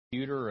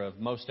computer of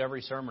most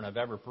every sermon I've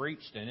ever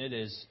preached, and it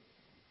is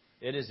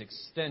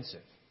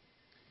extensive.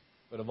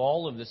 But of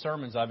all of the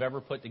sermons I've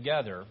ever put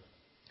together,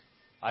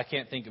 I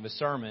can't think of a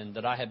sermon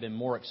that I have been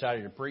more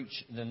excited to preach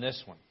than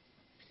this one.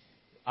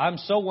 I'm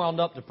so wound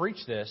up to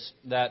preach this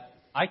that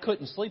I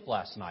couldn't sleep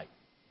last night.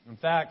 In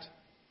fact,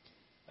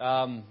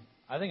 I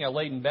think I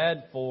laid in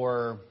bed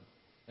for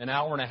an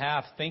hour and a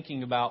half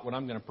thinking about what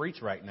I'm going to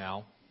preach right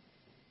now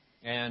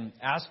and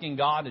asking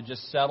God to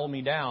just settle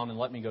me down and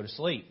let me go to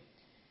sleep.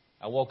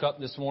 I woke up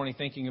this morning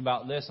thinking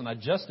about this, and I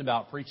just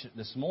about preached it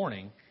this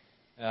morning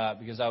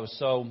because I was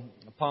so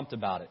pumped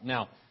about it.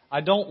 Now,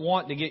 I don't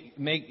want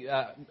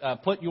to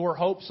put your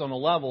hopes on a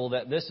level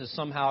that this is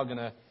somehow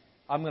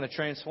I'm going to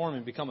transform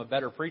and become a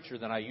better preacher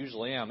than I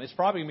usually am. It's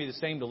probably going to be the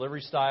same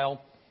delivery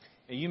style,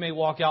 and you may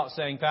walk out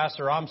saying,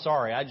 "Pastor, I'm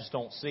sorry, I just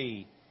don't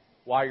see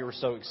why you were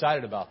so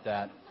excited about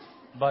that."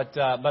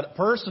 But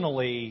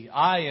personally,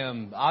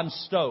 I'm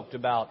stoked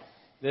about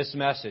this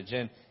message,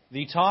 and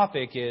the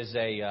topic is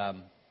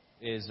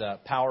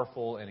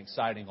powerful and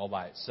exciting all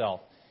by itself.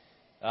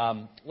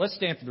 Let's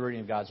stand for the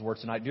reading of God's Word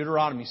tonight.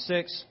 Deuteronomy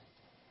 6,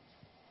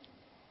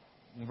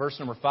 verse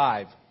number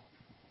 5,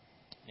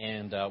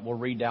 and we'll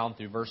read down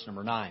through verse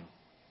number 9.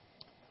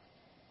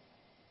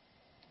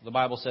 The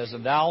Bible says,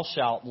 "And thou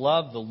shalt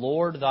love the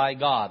Lord thy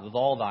God with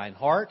all thine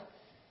heart,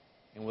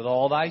 and with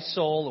all thy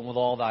soul, and with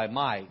all thy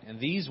might. And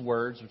these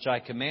words which I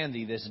command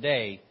thee this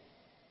day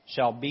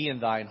shall be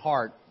in thine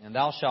heart, and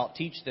thou shalt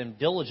teach them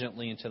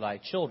diligently unto thy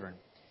children,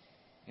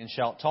 and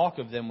shalt talk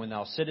of them when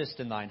thou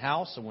sittest in thine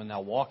house, and when thou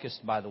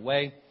walkest by the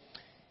way,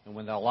 and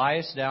when thou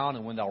liest down,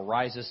 and when thou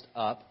risest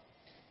up,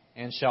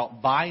 and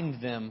shalt bind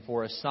them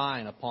for a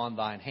sign upon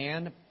thine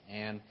hand,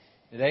 and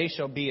they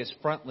shall be as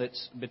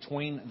frontlets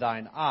between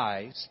thine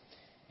eyes,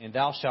 and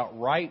thou shalt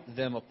write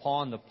them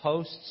upon the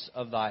posts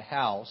of thy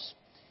house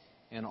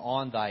and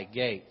on thy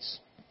gates."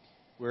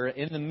 We're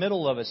in the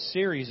middle of a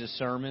series of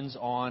sermons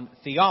on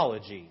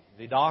theology,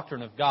 the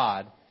doctrine of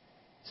God.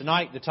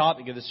 Tonight, the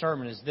topic of the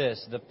sermon is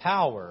this: the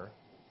power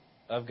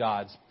of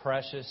God's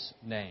precious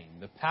name.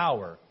 The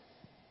power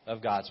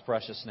of God's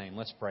precious name.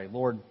 Let's pray.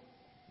 Lord,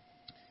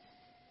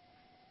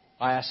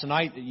 I ask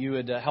tonight that you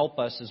would help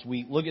us as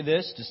we look at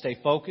this to stay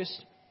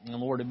focused, and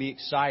Lord, to be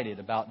excited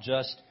about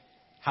just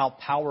how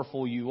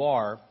powerful you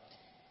are,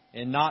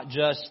 and not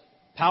just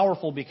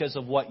powerful because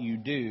of what you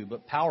do,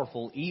 but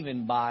powerful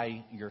even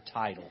by your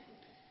title.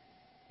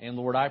 And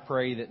Lord, I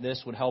pray that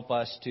this would help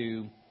us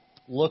to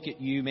look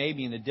at you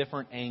maybe in a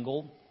different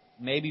angle,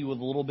 maybe with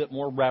a little bit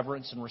more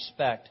reverence and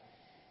respect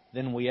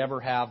than we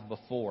ever have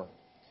before.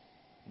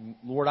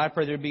 Lord, I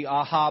pray there would be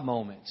aha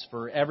moments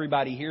for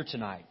everybody here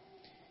tonight,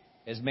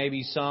 as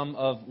maybe some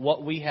of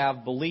what we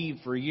have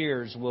believed for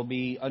years will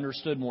be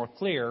understood more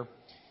clear.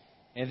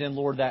 And then,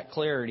 Lord, that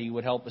clarity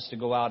would help us to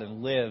go out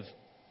and live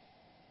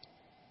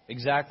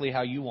exactly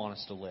how you want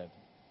us to live.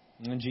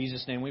 In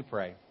Jesus' name we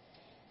pray.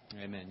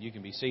 Amen. You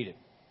can be seated.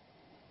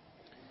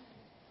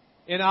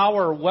 In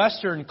our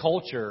Western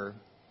culture,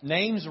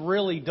 names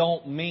really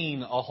don't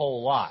mean a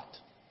whole lot.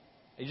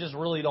 They just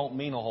really don't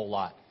mean a whole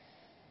lot.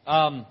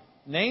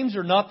 Names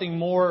are nothing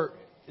more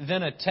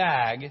than a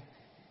tag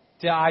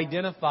to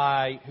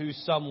identify who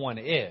someone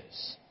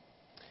is.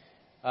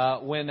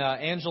 When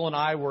Angela and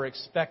I were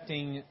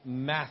expecting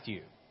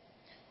Matthew,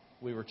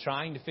 we were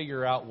trying to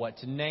figure out what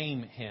to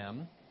name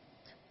him.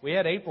 We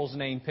had April's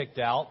name picked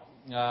out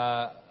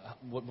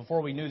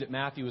before we knew that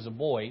Matthew was a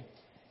boy.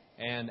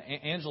 And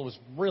Angela was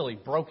really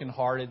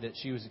brokenhearted that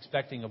she was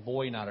expecting a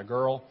boy, not a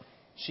girl.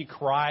 She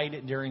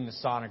cried during the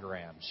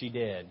sonogram. She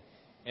did.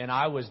 And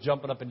I was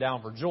jumping up and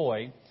down for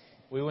joy.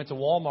 We went to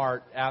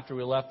Walmart after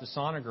we left the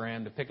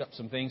sonogram to pick up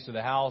some things to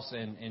the house,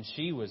 and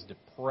she was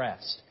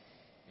depressed.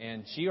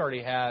 And she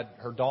already had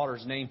her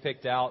daughter's name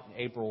picked out.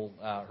 April,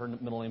 her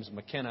middle name is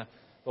McKenna.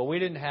 But we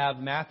didn't have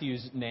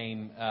Matthew's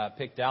name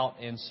picked out,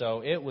 and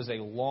so it was a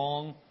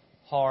long,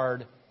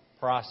 hard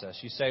process.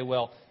 You say,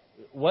 well,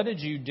 what did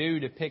you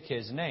do to pick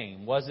his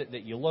name? Was it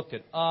that you looked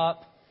it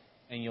up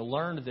and you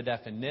learned the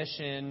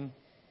definition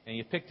and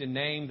you picked a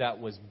name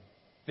that was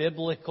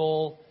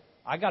biblical?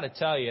 I got to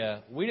tell you,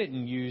 we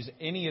didn't use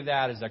any of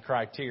that as a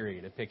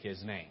criteria to pick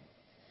his name.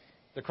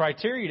 The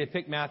criteria to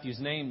pick Matthew's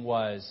name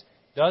was,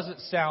 does it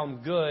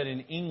sound good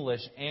in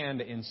English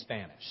and in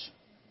Spanish?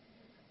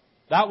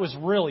 That was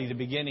really the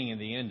beginning and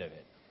the end of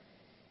it.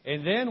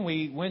 And then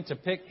we went to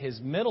pick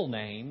his middle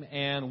name,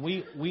 and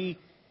we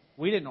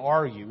didn't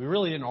argue. We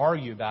really didn't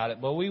argue about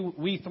it, but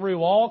we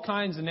threw all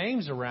kinds of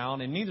names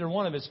around, and neither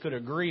one of us could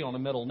agree on a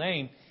middle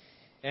name.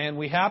 And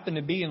we happened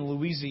to be in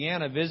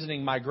Louisiana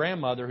visiting my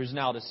grandmother, who's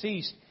now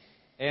deceased,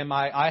 and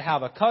I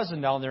have a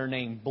cousin down there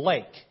named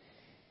Blake.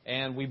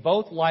 And we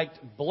both liked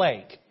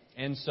Blake.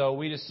 And so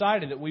we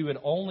decided that we would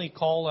only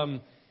call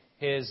him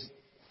his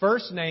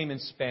first name in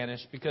Spanish,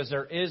 because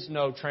there is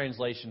no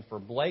translation for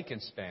Blake in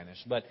Spanish.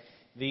 But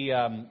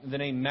the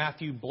name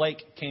Matthew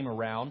Blake came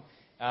around,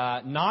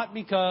 not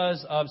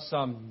because of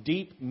some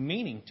deep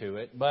meaning to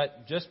it,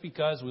 but just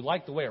because we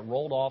liked the way it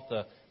rolled off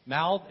the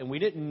mouth, and we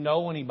didn't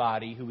know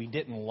anybody who we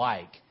didn't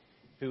like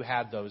who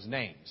had those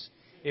names.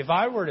 if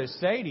I were to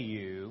say to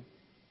you,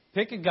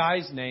 pick a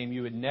guy's name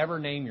you would never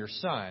name your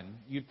son,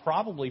 you'd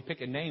probably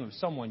pick a name of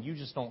someone you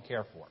just don't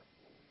care for.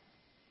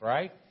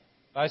 Right?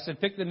 If I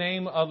said pick the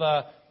name of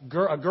a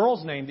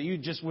girl's name that you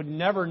just would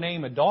never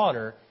name a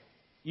daughter,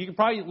 you could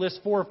probably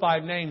list 4 or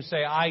 5 names,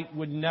 say, I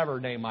would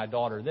never name my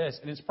daughter this.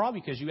 And it's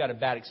probably because you had a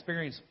bad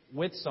experience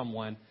with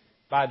someone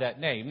by that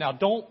name. Now,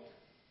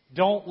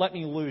 don't let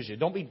me lose you.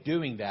 Don't be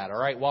doing that, all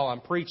right, while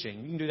I'm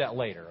preaching. You can do that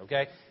later,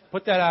 okay?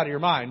 Put that out of your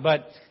mind.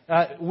 But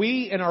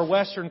we, in our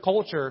Western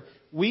culture,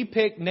 we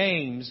pick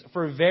names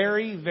for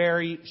very,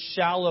 very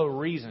shallow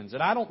reasons.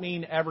 And I don't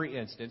mean every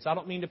instance. I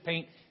don't mean to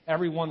paint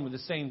everyone with the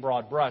same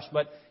broad brush.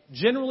 But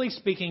generally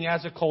speaking,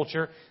 as a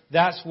culture,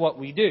 that's what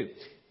we do.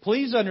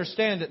 Please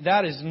understand that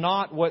that is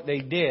not what they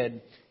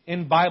did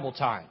in Bible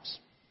times.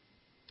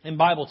 In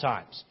Bible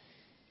times.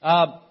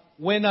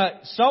 When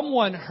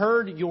someone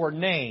heard your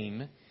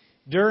name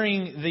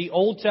during the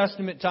Old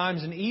Testament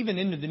times and even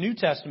into the New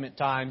Testament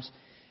times,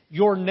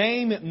 your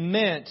name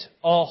meant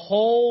a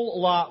whole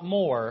lot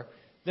more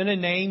than a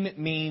name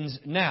means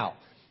now.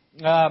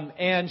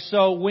 And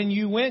so when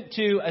you went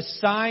to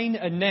assign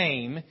a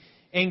name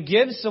and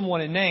give someone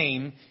a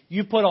name,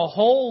 you put a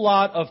whole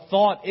lot of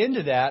thought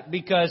into that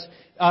because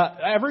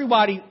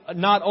everybody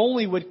not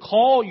only would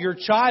call your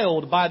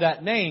child by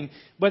that name,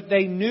 but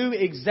they knew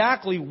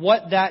exactly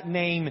what that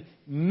name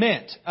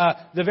meant,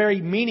 the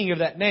very meaning of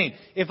that name.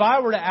 If I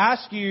were to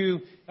ask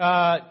you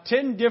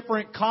 10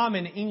 different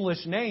common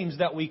English names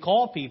that we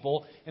call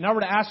people, and I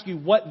were to ask you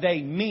what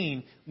they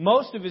mean,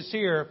 most of us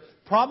here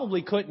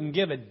probably couldn't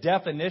give a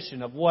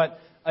definition of what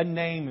a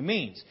name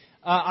means.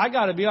 I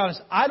got to be honest,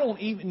 I don't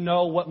even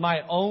know what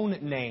my own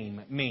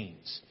name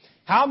means.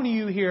 How many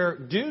of you here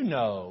do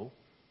know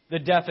the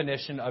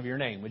definition of your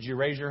name? Would you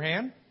raise your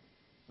hand?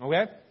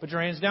 Okay, put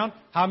your hands down.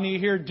 How many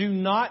of you here do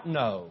not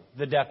know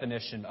the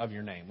definition of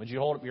your name? Would you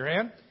hold up your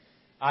hand?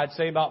 I'd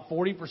say about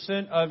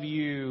 40% of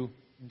you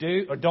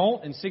do or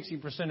don't, and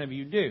 60% of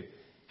you do.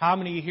 How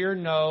many of you here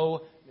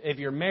know, if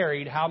you're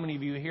married, how many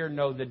of you here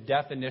know the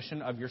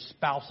definition of your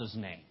spouse's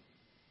name?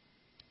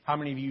 How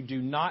many of you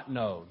do not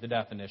know the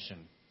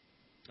definition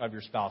of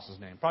your spouse's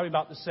name? Probably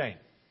about the same.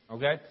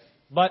 Okay?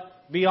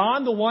 But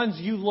beyond the ones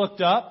you've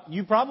looked up,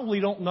 you probably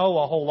don't know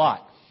a whole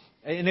lot.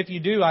 And if you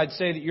do, I'd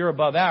say that you're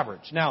above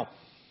average. Now,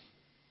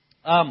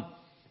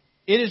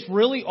 it is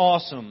really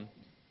awesome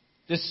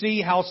to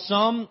see how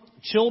some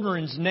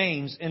children's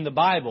names in the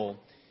Bible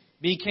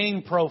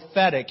became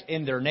prophetic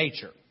in their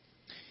nature.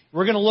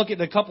 We're going to look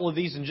at a couple of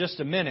these in just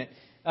a minute.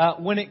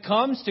 When it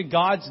comes to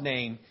God's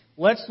name,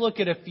 let's look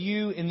at a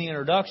few in the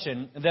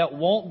introduction that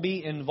won't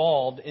be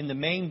involved in the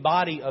main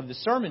body of the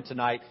sermon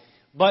tonight,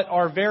 but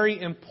are very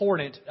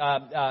important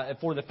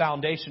for the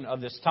foundation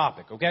of this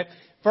topic. Okay.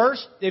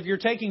 First, if you're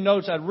taking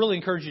notes, I'd really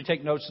encourage you to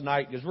take notes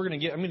tonight because I'm going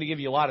to give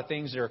you a lot of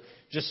things that are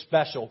just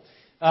special.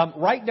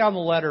 Write down the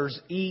letters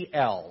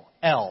E-L,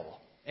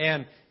 L,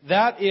 and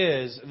that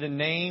is the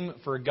name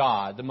for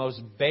God, the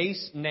most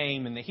base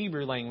name in the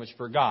Hebrew language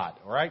for God.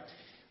 All right.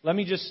 Let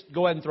me just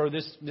go ahead and throw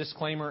this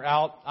disclaimer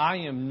out. I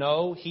am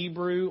no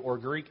Hebrew or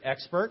Greek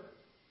expert.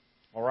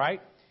 All right.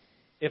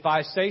 If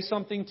I say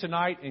something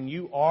tonight and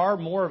you are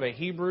more of a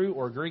Hebrew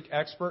or Greek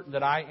expert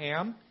than I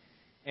am,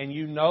 and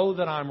you know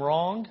that I'm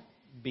wrong,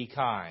 be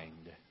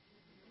kind.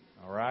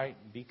 All right?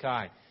 Be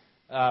kind.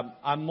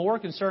 I'm more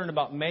concerned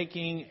about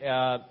making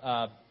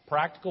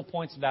practical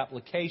points of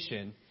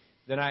application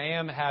than I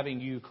am having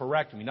you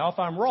correct me. Now, if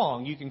I'm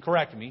wrong, you can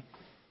correct me,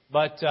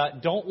 but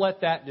don't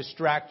let that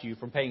distract you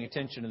from paying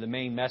attention to the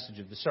main message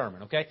of the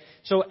sermon, okay?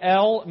 So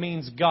El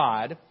means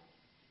God.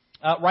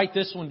 Write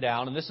this one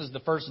down, and this is the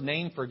first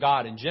name for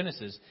God in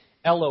Genesis,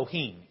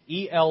 Elohim.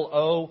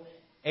 E-L-O-H-I-M.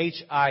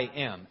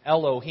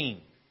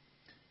 Elohim.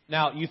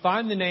 Now, you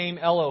find the name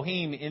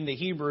Elohim in the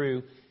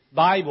Hebrew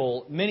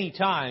Bible many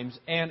times,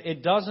 and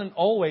it doesn't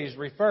always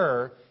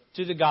refer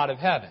to the God of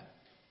heaven.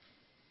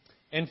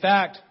 In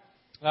fact,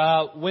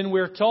 when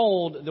we're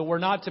told that we're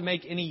not to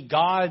make any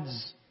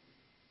gods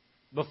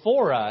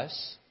before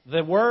us,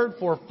 the word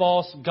for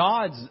false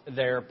gods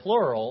there,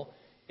 plural,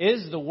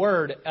 is the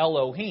word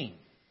Elohim.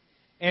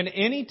 And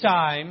any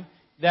time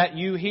that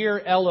you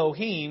hear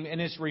Elohim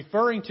and it's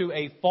referring to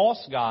a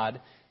false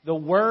god, the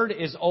word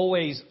is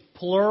always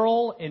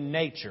plural in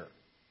nature.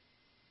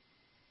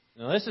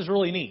 Now, this is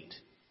really neat.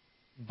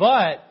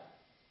 But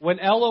when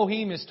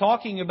Elohim is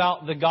talking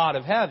about the God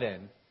of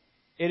heaven,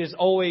 it is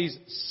always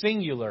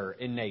singular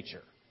in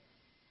nature.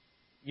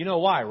 You know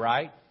why,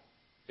 right?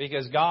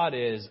 Because God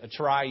is a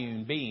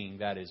triune being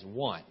that is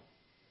one.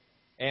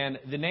 And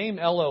the name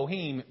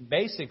Elohim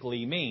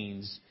basically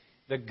means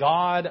the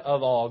God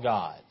of all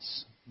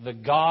gods. The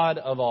God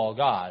of all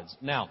gods.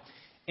 Now,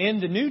 in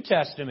the New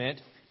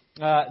Testament,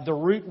 the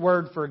root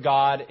word for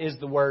God is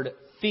the word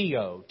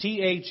theo.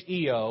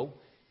 T-H-E-O.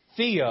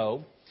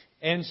 Theo.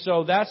 And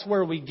so that's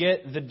where we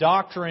get the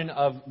doctrine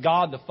of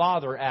God the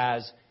Father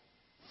as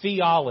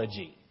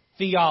theology.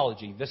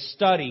 Theology. The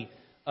study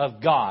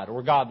of God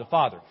or God the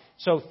Father.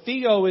 So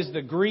theo is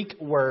the Greek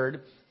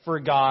word for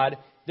God.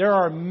 There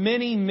are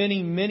many,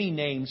 many, many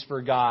names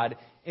for God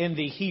in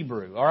the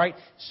Hebrew. All right.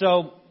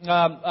 So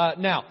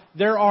now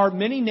there are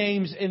many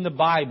names in the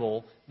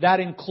Bible that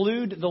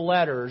include the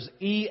letters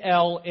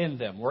E-L in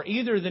them, where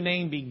either the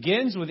name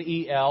begins with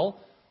E-L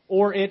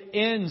or it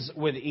ends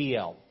with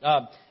E-L.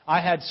 I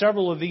had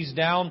several of these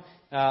down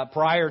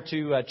prior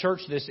to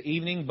church this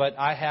evening, but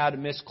I had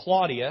Miss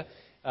Claudia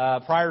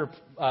prior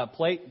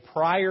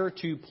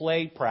to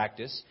play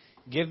practice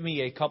give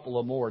me a couple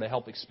of more to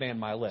help expand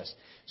my list.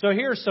 So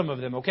here's some of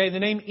them. Okay, the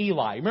name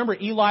Eli. Remember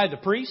Eli the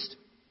priest?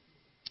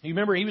 You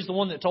remember he was the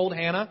one that told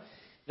Hannah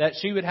that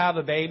she would have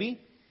a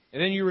baby.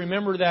 And then you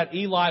remember that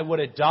Eli would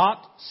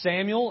adopt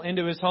Samuel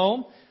into his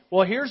home.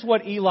 Well, here's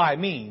what Eli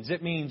means.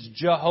 It means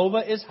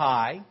Jehovah is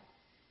high,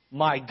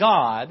 my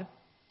God,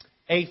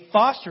 a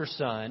foster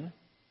son,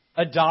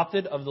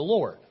 adopted of the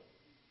Lord.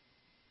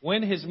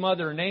 When his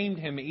mother named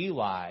him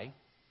Eli,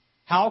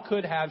 how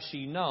could have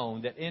she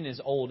known that in his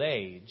old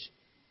age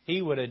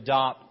he would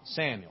adopt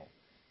Samuel?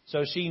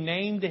 So she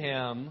named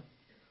him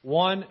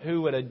one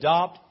who would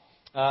adopt,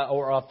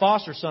 or a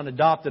foster son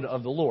adopted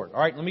of the Lord. All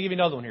right, let me give you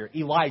another one here.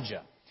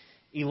 Elijah.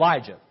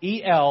 Elijah.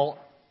 E-L,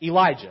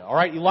 Elijah. All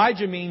right,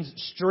 Elijah means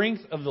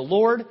strength of the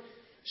Lord.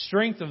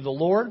 Strength of the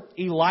Lord.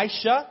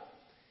 Elisha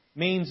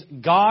means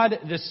God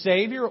the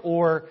Savior,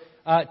 or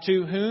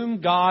to whom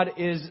God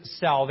is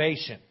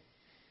salvation.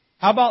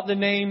 How about the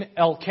name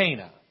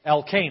Elkanah?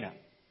 Elkanah.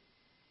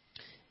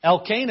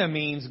 Elkanah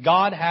means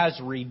God has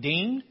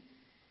redeemed,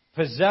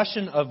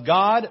 possession of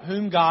God,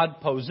 whom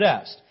God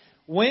possessed.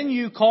 When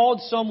you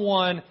called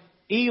someone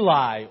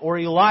Eli or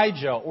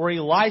Elijah or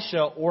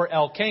Elisha or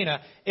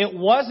Elkanah, it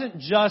wasn't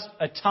just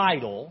a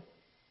title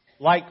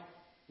like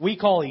we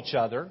call each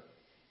other.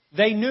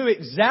 They knew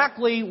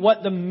exactly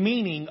what the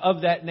meaning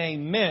of that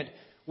name meant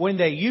when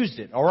they used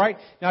it. All right?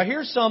 Now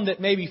here's some that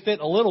maybe fit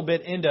a little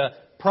bit into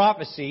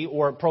prophecy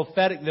or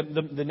prophetic.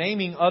 The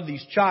naming of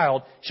these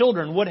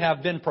children would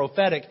have been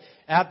prophetic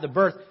at the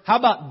birth. How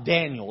about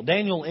Daniel?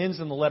 Daniel ends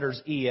in the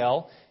letters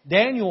E-L.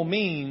 Daniel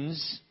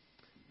means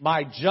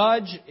my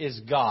judge is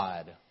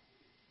God.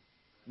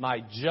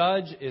 My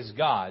judge is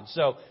God.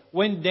 So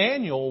when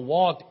Daniel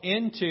walked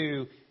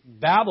into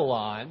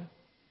Babylon,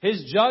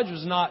 his judge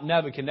was not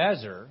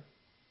Nebuchadnezzar.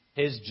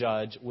 His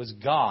judge was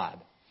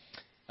God.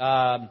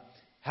 How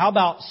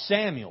about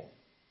Samuel?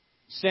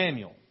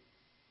 Samuel.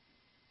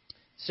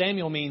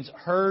 Samuel means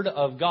heard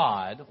of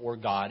God or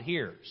God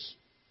hears.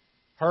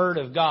 Heard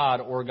of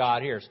God or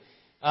God hears.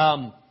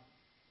 Wasn't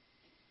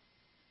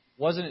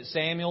it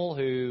Samuel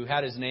who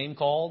had his name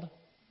called?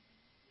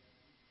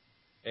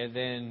 And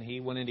then he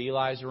went into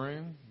Eli's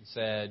room and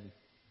said,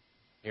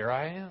 "Here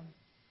I am."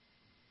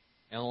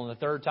 And on the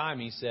third time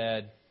he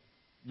said,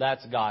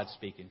 "That's God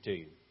speaking to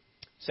you."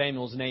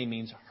 Samuel's name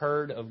means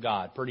heard of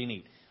God. Pretty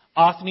neat.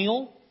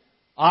 Othniel.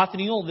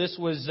 Othniel, this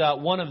was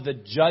one of the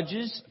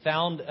judges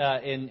found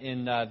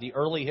in the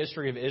early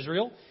history of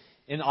Israel,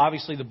 in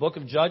obviously the book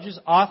of Judges.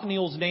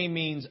 Othniel's name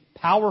means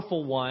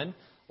powerful one,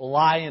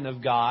 lion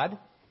of God.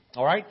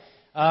 All right.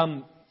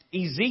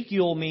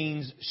 Ezekiel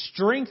means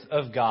strength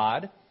of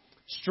God.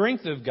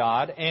 Strength of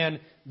God. And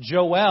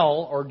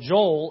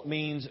Joel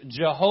means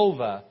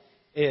Jehovah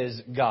is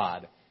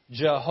God.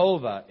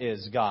 Jehovah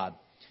is God.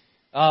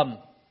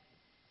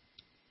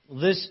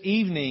 This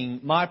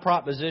evening, my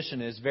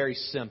proposition is very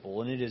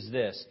simple, and it is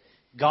this.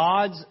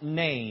 God's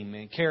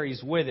name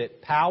carries with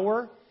it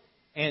power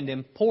and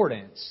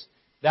importance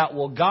that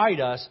will guide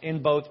us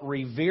in both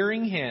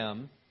revering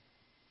Him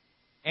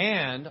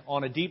and,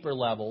 on a deeper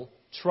level,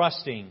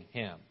 trusting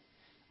Him.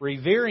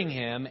 Revering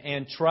Him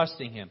and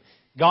trusting Him.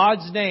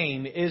 God's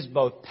name is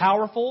both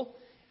powerful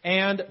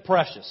and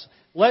precious.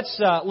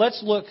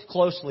 Let's look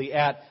closely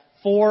at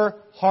 4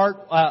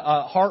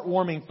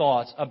 heartwarming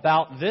thoughts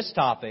about this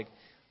topic,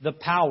 the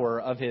power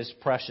of His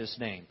precious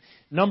name.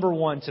 Number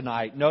 1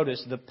 tonight,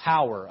 notice the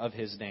power of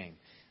His name.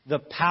 The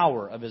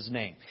power of His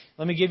name.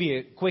 Let me give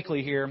you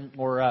quickly here,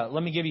 or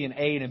let me give you an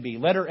A and a B.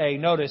 Letter A,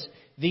 notice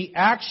the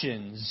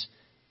actions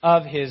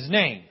of His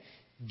name.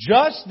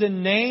 Just the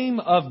name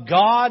of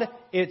God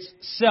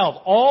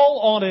itself,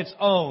 all on its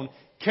own,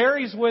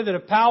 carries with it a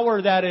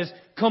power that is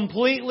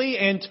completely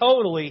and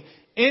totally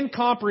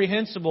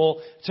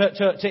incomprehensible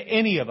to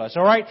any of us.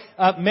 All right?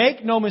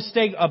 Make no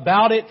mistake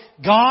about it.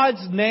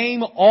 God's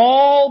name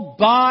all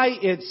by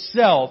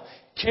itself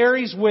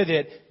carries with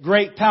it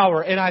great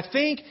power. And I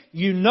think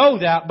you know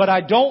that, but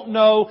I don't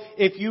know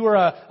if you are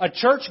a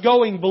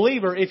church-going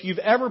believer, if you've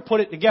ever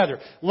put it together.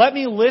 Let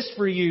me list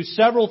for you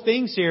several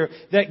things here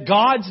that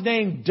God's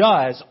name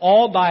does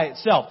all by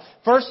itself.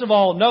 First of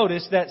all,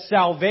 notice that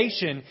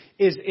salvation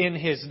is in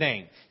His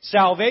name.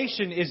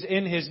 Salvation is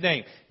in His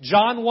name.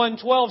 John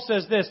 1:12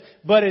 says this,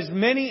 "But as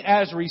many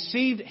as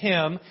received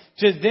Him,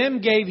 to them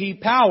gave He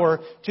power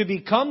to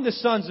become the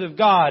sons of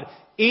God,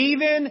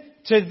 even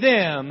to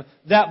them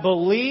that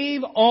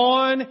believe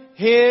on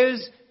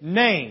His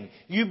name.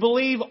 You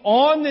believe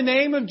on the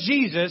name of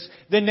Jesus.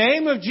 The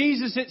name of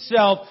Jesus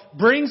itself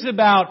brings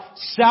about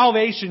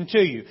salvation to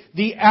you.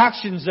 The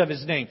actions of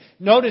His name.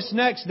 Notice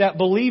next that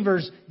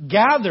believers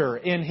gather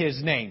in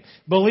His name.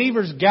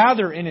 Believers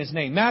gather in His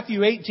name.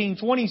 Matthew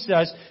 18:20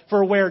 says,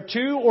 "For where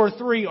 2 or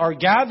 3 are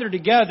gathered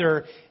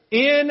together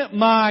in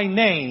my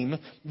name,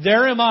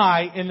 there am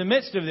I in the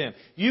midst of them."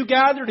 You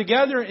gather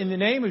together in the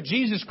name of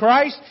Jesus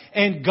Christ,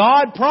 and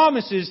God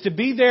promises to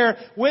be there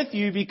with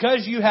you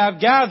because you have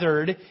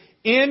gathered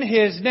in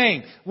His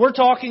name. We're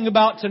talking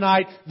about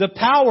tonight the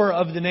power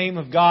of the name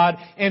of God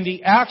and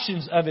the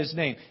actions of His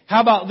name.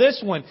 How about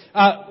this one?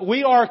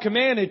 We are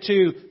commanded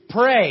to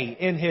pray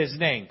in His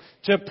name.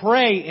 To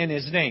pray in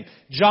His name.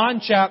 John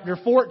chapter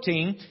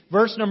 14,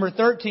 verse number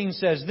 13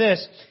 says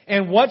this,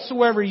 "And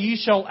whatsoever ye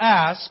shall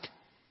ask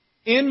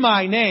in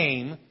my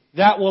name,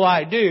 that will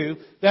I do,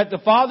 that the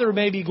Father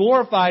may be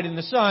glorified in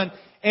the Son."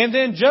 And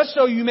then just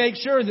so you make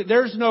sure that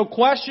there's no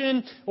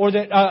question or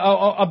that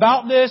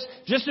about this,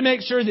 just to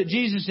make sure that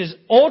Jesus is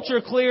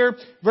ultra clear,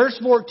 verse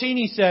 14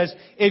 He says,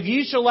 "If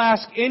ye shall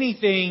ask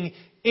anything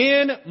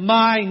in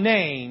my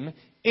name,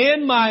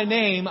 in my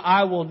name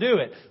I will do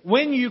it."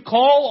 When you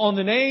call on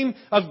the name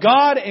of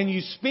God and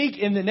you speak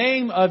in the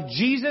name of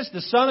Jesus,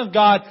 the Son of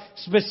God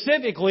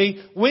specifically,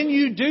 when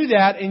you do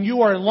that and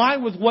you are in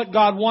line with what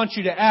God wants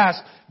you to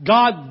ask,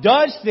 God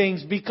does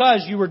things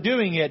because you are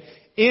doing it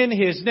in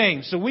His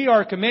name. So we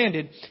are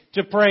commanded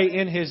to pray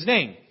in His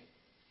name.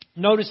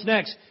 Notice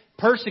next,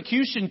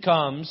 persecution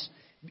comes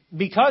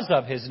because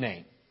of His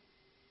name.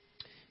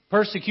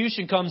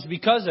 Persecution comes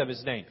because of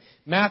His name.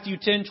 Matthew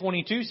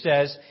 10:22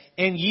 says,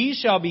 "And ye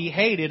shall be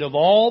hated of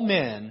all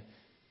men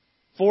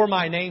for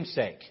my name's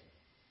sake.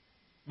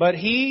 But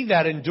he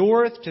that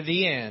endureth to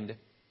the end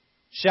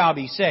shall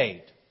be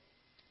saved."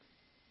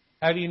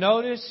 Have you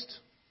noticed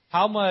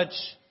how much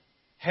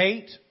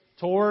hate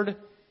toward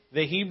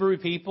the Hebrew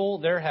people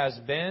there has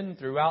been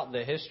throughout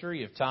the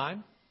history of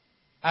time?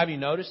 Have you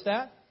noticed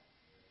that?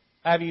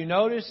 Have you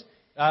noticed?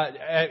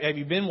 Have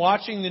you been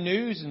watching the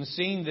news and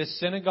seen this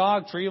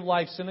synagogue, Tree of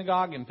Life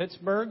Synagogue in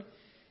Pittsburgh,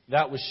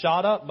 that was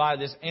shot up by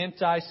this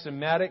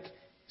anti-Semitic,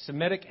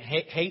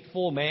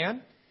 hateful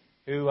man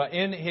who,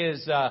 in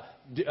his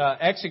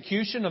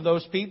execution of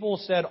those people,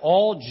 said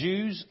all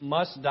Jews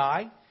must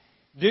die?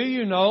 Do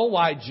you know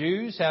why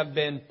Jews have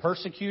been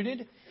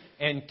persecuted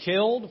and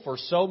killed for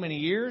so many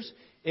years?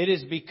 It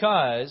is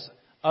because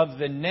of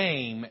the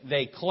name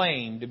they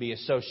claim to be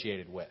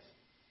associated with.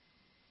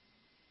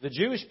 The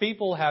Jewish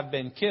people have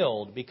been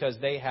killed because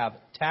they have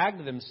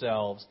tagged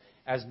themselves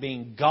as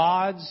being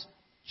God's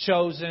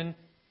chosen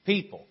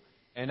people.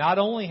 And not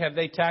only have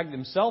they tagged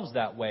themselves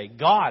that way,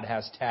 God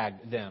has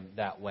tagged them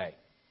that way.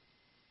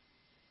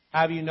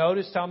 Have you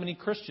noticed how many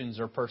Christians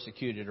are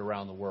persecuted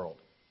around the world?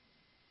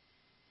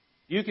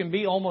 You can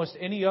be almost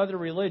any other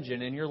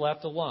religion and you're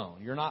left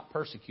alone. You're not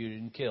persecuted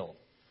and killed.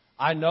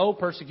 I know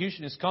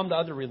persecution has come to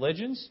other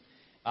religions.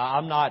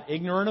 I'm not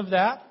ignorant of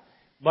that.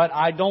 But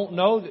I don't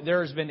know that there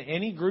has been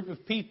any group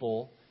of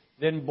people,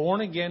 then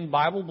born-again,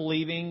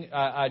 Bible-believing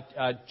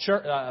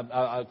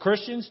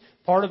Christians,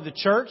 part of the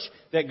church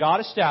that God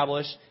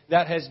established,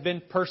 that has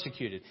been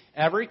persecuted.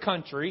 Every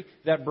country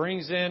that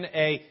brings in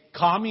a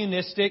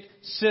communistic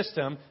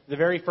system, the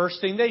very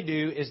first thing they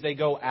do is they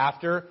go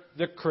after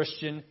the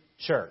Christian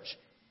church.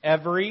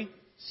 Every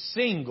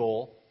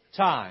single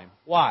time.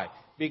 Why?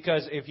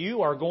 Because if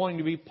you are going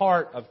to be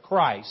part of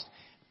Christ,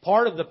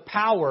 part of the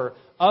power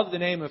of the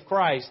name of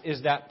Christ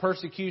is that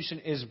persecution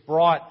is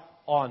brought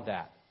on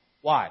that.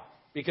 Why?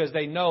 Because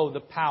they know the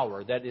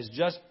power that is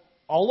just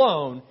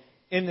alone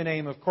in the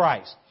name of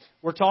Christ.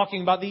 We're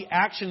talking about the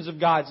actions of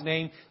God's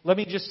name. Let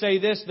me just say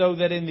this, though,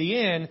 that in the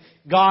end,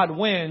 God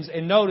wins.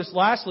 And notice,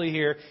 lastly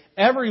here,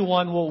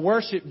 everyone will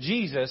worship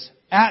Jesus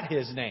at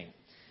His name.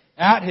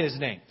 At His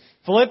name.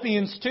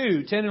 Philippians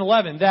 2:10 and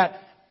 11, that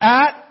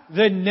at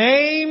the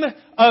name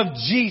of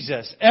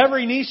Jesus,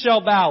 every knee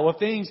shall bow of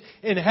things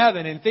in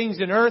heaven and things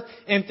in earth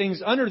and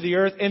things under the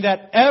earth, and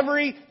that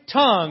every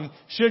tongue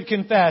should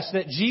confess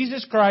that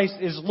Jesus Christ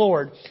is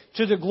Lord,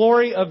 to the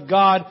glory of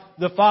God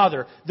the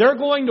Father. They're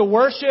going to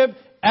worship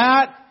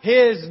at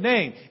His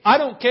name. I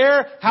don't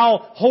care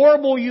how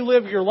horrible you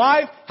live your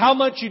life, how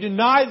much you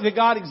deny that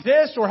God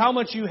exists, or how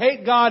much you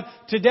hate God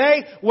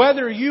today,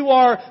 whether you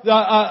are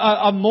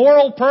a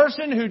moral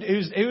person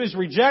who has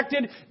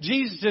rejected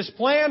Jesus'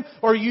 plan,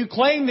 or you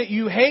claim that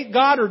you hate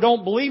God or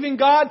don't believe in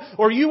God,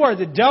 or you are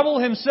the devil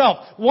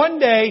himself. One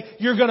day,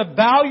 you're going to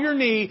bow your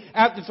knee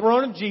at the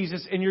throne of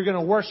Jesus and you're going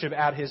to worship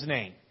at His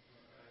name.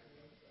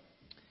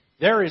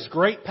 There is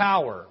great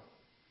power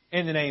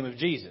in the name of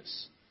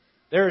Jesus.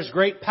 There is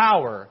great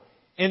power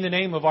in the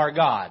name of our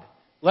God.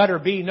 Letter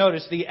B,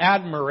 notice the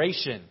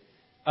admiration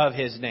of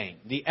His name.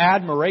 The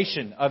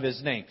admiration of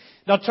His name.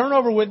 Now turn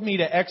over with me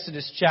to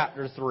Exodus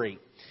chapter 3.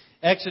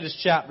 Exodus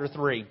chapter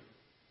 3.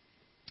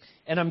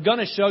 And I'm going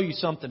to show you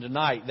something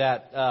tonight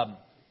that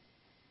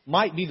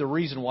might be the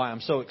reason why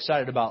I'm so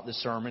excited about this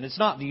sermon. It's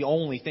not the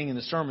only thing in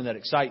the sermon that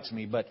excites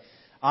me, but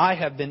I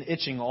have been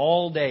itching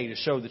all day to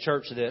show the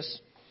church this.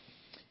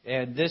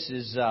 And this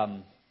is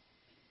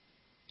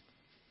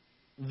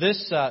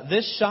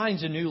this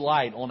shines a new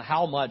light on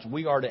how much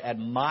we are to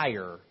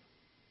admire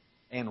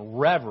and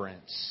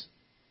reverence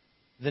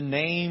the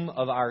name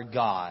of our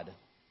God.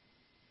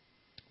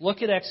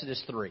 Look at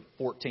Exodus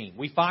 3:14.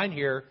 We find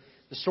here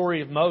the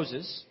story of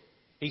Moses.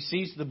 He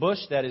sees the bush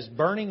that is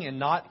burning and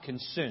not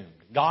consumed.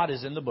 God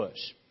is in the bush.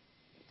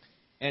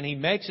 And he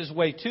makes his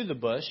way to the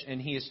bush,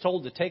 and he is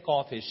told to take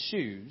off his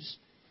shoes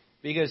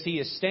because he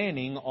is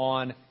standing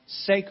on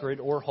sacred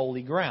or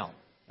holy ground.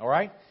 All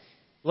right?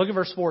 Look at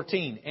verse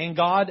 14. And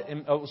God,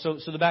 so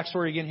the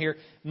backstory again here.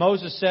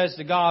 Moses says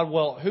to God,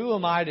 well, who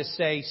am I to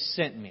say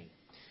sent me?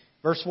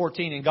 Verse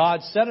 14, and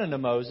God said unto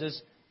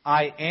Moses,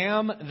 I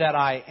am that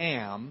I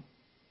am.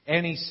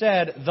 And he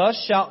said,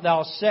 thus shalt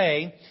thou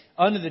say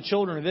unto the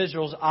children of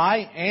Israel,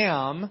 I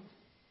am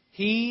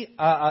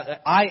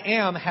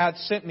hath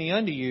sent me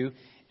unto you.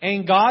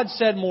 And God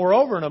said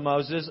moreover unto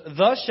Moses,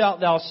 thus shalt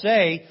thou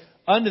say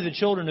unto the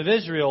children of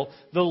Israel,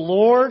 the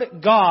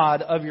Lord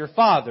God of your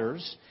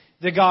fathers,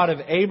 the God of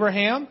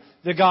Abraham,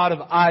 the God of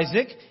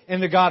Isaac,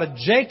 and the God of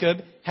Jacob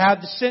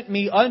hath sent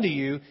me unto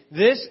you.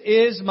 This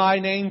is my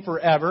name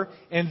forever,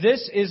 and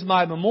this is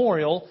my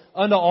memorial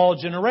unto all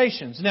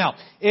generations. Now,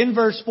 in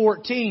verse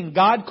 14,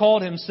 God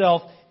called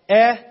Himself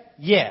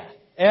Ehyeh.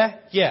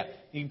 Ehyeh.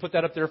 You can put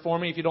that up there for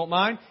me if you don't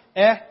mind.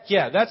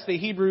 Ehyeh. That's the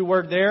Hebrew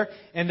word there,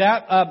 and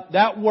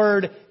that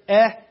word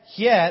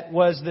Ehyeh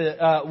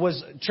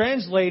was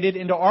translated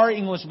into our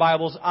English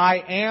Bibles, I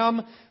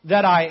am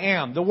that I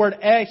am. The word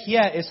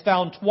Ehyeh is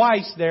found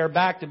twice there,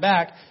 back to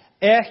back.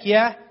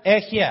 Ehyeh,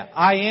 Ehyeh.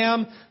 I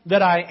am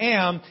that I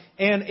am.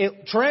 And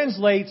it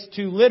translates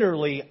to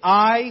literally,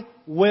 I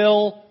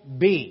will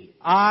be.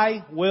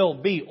 I will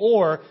be.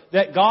 Or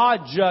that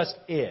God just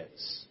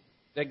is.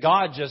 That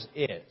God just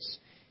is.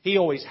 He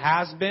always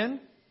has been.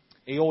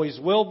 He always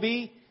will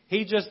be.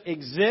 He just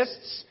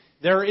exists.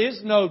 There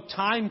is no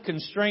time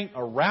constraint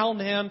around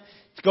Him.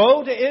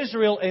 Go to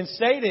Israel and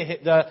say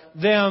to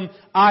them,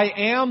 I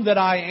am that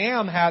I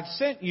am hath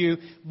sent you.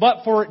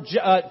 But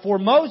for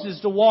Moses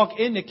to walk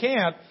into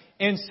camp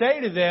and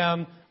say to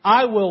them,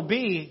 I will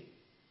be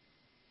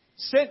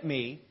sent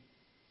me,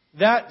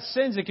 that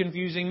sends a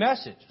confusing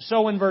message.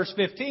 So in verse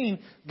 15,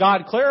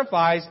 God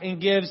clarifies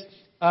and gives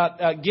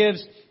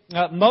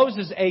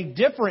Moses a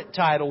different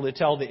title to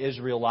tell the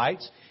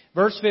Israelites.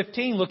 Verse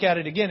 15, look at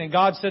it again. And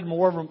God said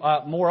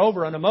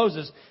moreover unto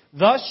Moses,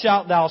 thus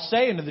shalt thou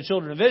say unto the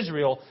children of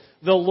Israel,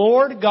 the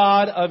Lord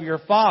God of your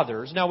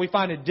fathers. Now we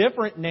find a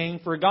different name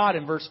for God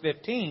in verse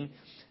 15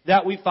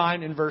 that we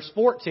find in verse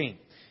 14.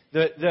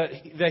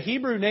 The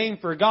Hebrew name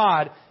for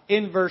God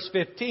in verse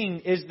 15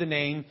 is the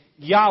name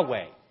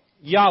Yahweh.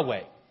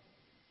 Yahweh.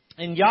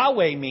 And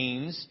Yahweh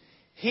means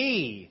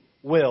He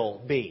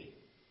will be.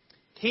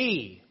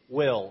 He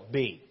will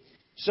be.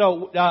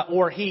 So,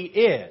 or He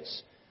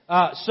is.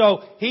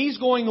 So He's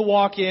going to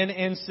walk in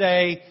and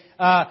say,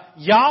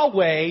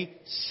 Yahweh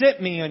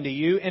sent me unto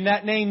you. And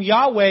that name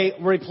Yahweh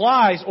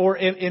replies or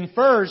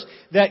infers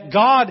that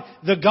God,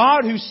 the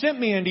God who sent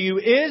me unto you,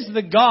 is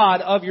the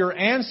God of your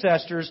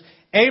ancestors,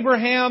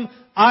 Abraham,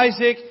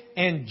 Isaac,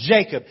 and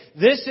Jacob.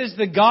 This is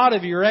the God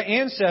of your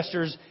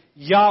ancestors,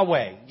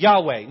 Yahweh.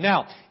 Yahweh.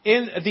 Now,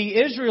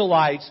 the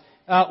Israelites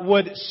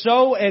would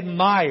so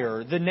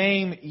admire the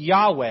name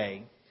Yahweh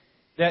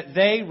that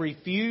they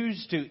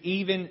refuse to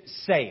even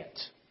say it.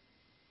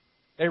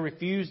 They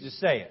refuse to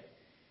say it.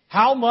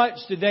 How much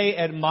do they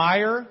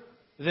admire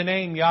the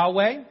name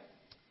Yahweh?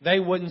 They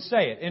wouldn't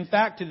say it. In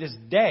fact, to this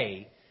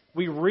day,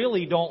 we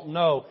really don't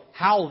know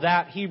how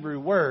that Hebrew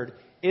word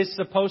is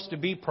supposed to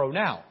be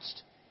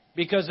pronounced,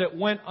 because it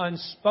went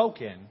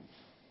unspoken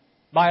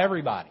by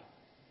everybody.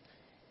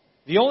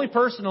 The only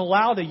person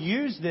allowed to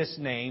use this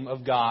name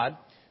of God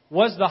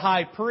was the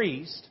high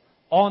priest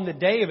on the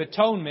Day of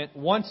Atonement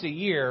once a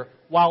year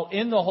while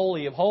in the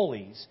Holy of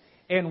Holies.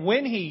 And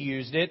when he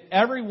used it,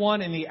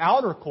 everyone in the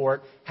outer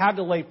court had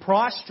to lay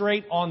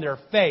prostrate on their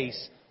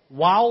face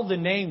while the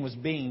name was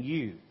being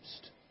used.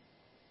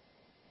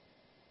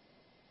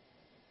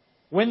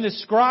 When the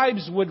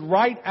scribes would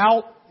write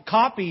out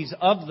copies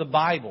of the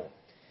Bible,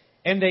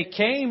 and they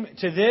came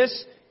to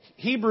this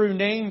Hebrew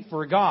name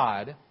for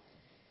God,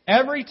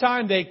 every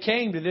time they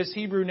came to this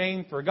Hebrew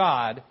name for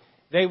God,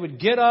 they would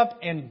get up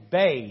and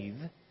bathe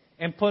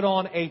and put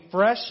on a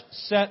fresh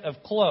set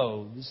of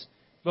clothes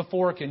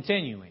before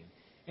continuing.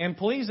 And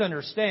please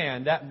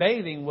understand that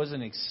bathing was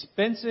an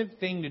expensive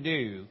thing to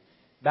do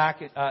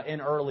back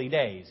in early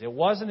days. It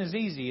wasn't as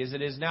easy as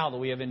it is now that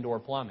we have indoor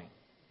plumbing.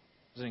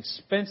 It was an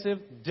expensive,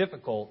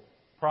 difficult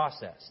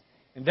process.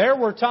 And there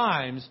were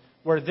times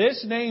where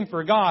this name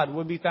for God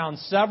would be found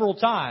several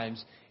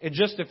times in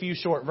just a few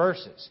short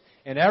verses.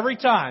 And every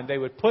time they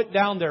would put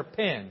down their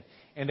pen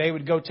and they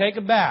would go take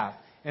a bath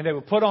and they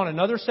would put on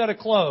another set of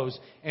clothes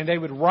and they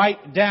would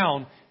write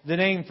down the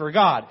name for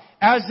God.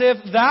 As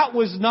if that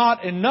was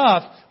not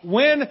enough,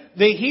 when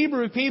the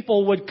Hebrew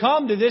people would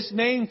come to this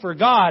name for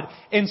God,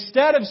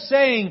 instead of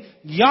saying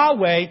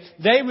Yahweh,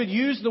 they would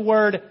use the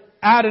word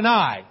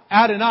Adonai.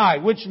 Adonai,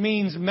 which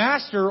means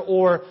master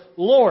or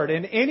Lord.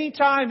 And any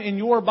time in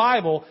your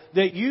Bible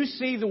that you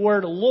see the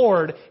word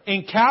Lord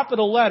in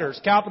capital letters,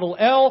 capital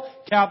L,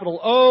 capital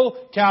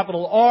O,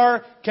 capital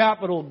R,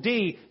 capital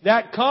D,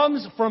 that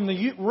comes from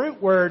the root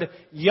word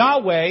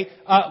Yahweh,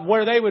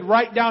 where they would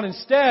write down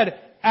instead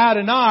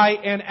Adonai,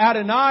 and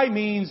Adonai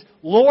means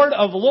Lord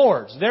of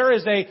Lords. There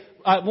is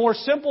a more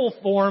simple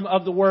form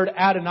of the word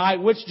Adonai,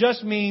 which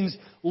just means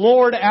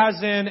Lord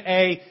as in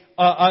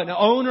an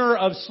owner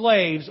of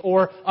slaves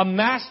or a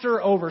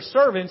master over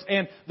servants,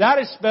 and that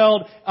is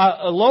spelled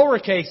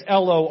lowercase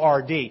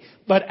L-O-R-D.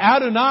 But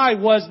Adonai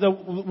was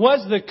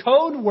the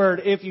code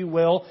word, if you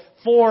will,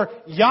 for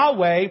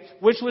Yahweh,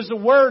 which was the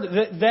word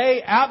that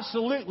they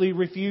absolutely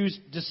refused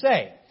to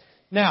say.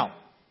 Now,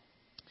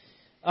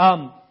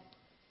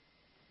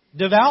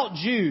 devout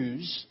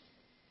Jews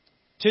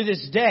to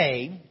this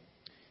day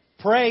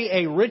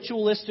pray a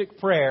ritualistic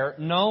prayer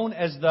known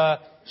as the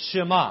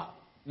Shema.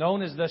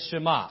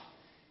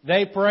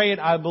 They pray it,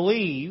 I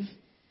believe,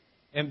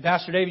 and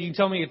Pastor David, you can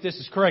tell me if this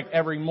is correct,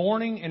 every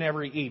morning and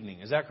every evening.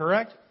 Is that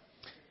correct?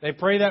 They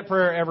pray that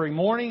prayer every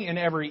morning and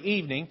every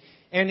evening.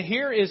 And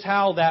here is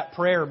how that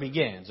prayer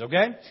begins,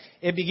 okay?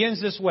 It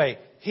begins this way.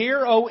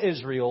 Hear, O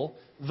Israel,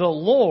 the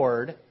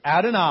Lord,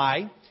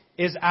 Adonai,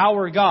 is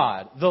our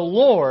God. The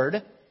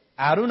Lord,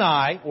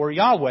 Adonai, or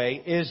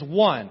Yahweh, is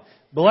one.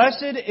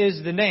 Blessed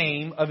is the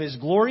name of His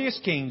glorious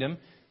kingdom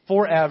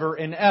forever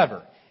and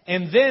ever.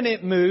 And then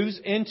it moves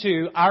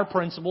into our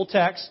principal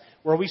text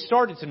where we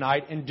started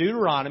tonight in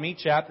Deuteronomy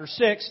chapter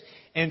 6.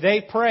 And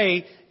they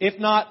pray, if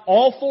not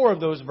all four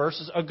of those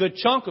verses, a good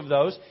chunk of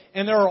those.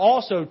 And there are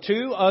also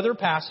two other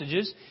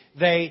passages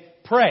they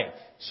pray.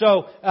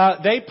 So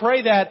they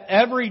pray that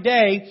every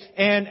day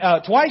and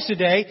twice a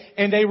day,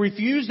 and they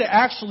refuse to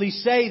actually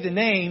say the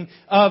name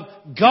of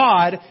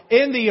God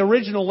in the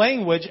original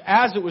language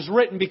as it was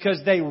written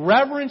because they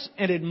reverence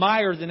and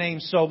admire the name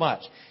so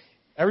much.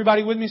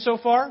 Everybody with me so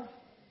far?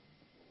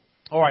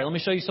 All right, let me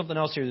show you something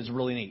else here that's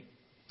really neat.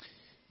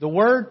 The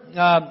word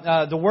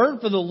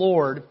for the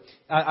Lord,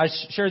 I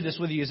shared this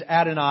with you, is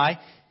Adonai.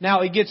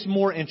 Now it gets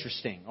more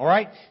interesting, all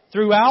right?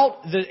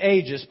 Throughout the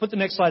ages, put the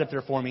next slide up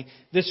there for me,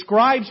 the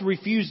scribes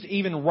refused to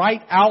even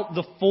write out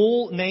the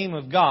full name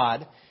of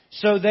God,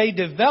 so they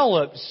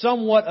developed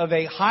somewhat of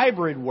a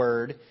hybrid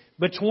word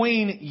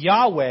between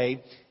Yahweh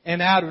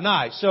and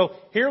Adonai. So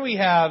here we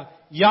have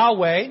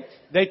Yahweh.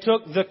 They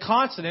took the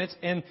consonants,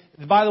 and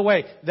by the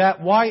way, that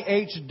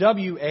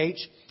YHWH,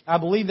 I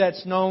believe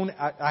that's known,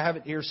 I have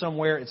it here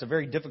somewhere, it's a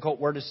very difficult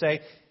word to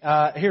say.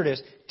 Here it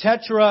is,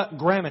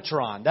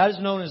 Tetragrammaton. That is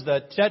known as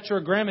the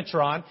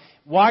Tetragrammaton,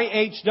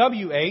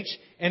 YHWH,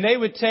 and they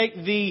would take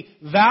the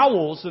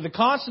vowels, so the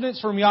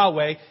consonants from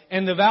Yahweh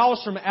and the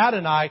vowels from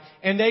Adonai,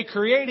 and they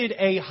created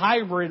a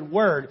hybrid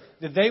word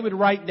that they would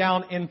write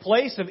down in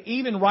place of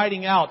even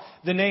writing out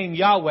the name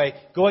Yahweh.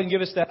 Go ahead and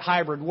give us that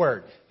hybrid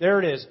word. There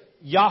it is,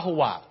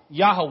 Yahuwah,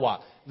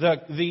 Yahuwah.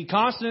 The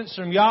consonants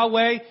from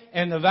Yahweh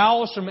and the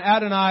vowels from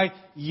Adonai,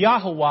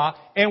 Yahuwah.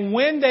 And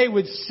when they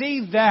would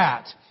see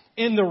that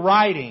in the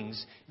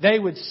writings, they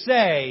would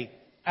say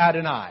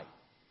Adonai,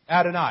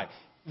 Adonai.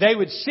 They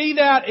would see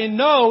that and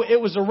know it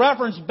was a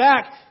reference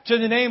back to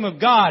the name of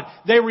God.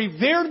 They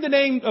revered the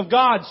name of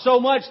God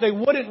so much they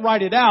wouldn't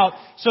write it out.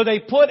 So they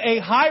put a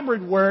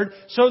hybrid word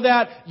so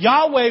that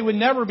Yahweh would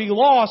never be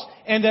lost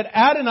and that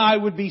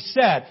Adonai would be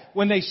said.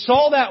 When they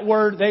saw that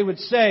word, they would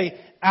say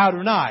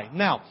Adonai.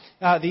 Now,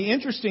 the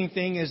interesting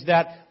thing is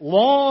that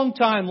long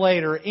time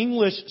later,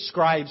 English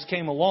scribes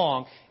came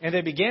along and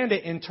they began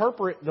to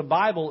interpret the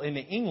Bible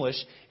into English,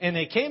 and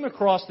they came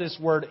across this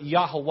word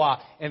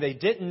Yahuwah, and they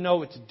didn't know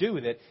what to do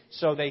with it,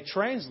 so they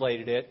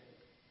translated it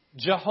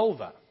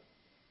Jehovah.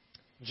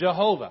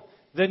 Jehovah.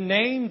 The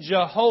name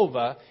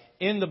Jehovah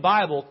in the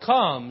Bible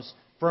comes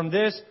from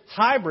this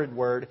hybrid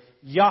word,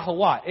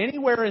 Yahuwah.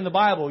 Anywhere in the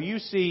Bible you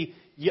see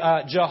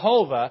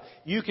Jehovah,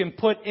 you can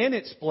put in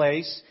its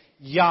place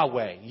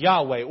Yahweh,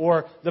 Yahweh,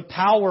 or the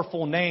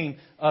powerful name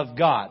of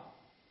God.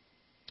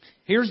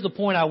 Here's the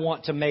point I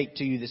want to make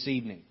to you this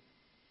evening.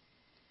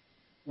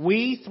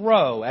 We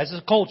throw, as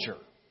a culture,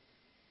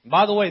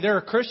 by the way, there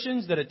are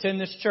Christians that attend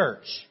this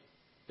church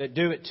that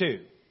do it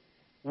too.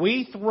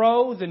 We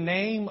throw the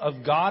name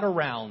of God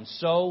around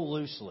so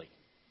loosely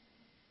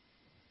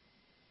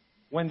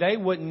when they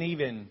wouldn't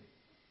even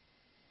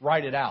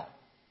write it out.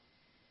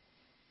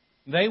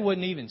 They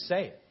wouldn't even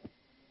say it.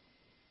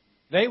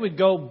 They would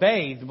go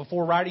bathe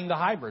before writing the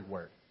hybrid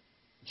word,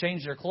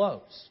 change their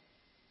clothes.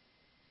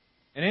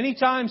 And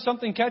anytime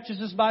something catches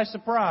us by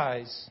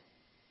surprise,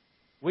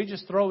 we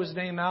just throw His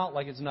name out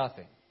like it's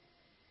nothing.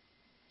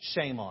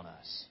 Shame on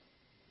us.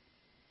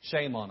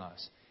 Shame on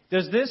us.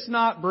 Does this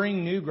not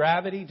bring new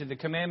gravity to the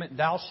commandment,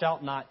 thou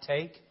shalt not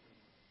take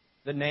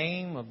the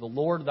name of the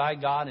Lord thy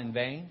God in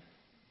vain?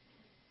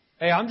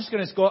 Hey, I'm just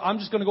going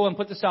to go and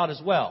put this out as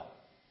well.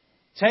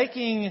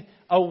 Taking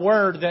a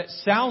word that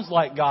sounds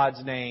like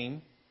God's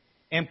name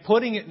and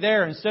putting it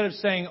there instead of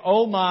saying,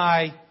 oh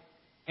my,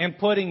 and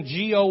putting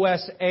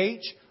Gosh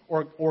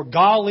or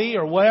golly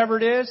or whatever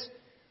it is,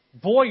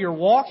 boy, you're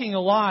walking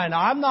a line.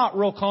 I'm not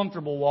real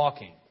comfortable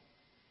walking.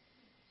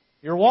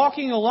 You're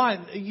walking a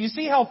line. You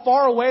see how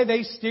far away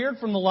they steered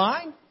from the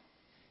line?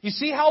 You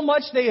see how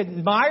much they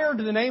admired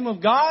the name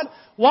of God?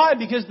 Why?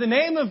 Because the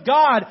name of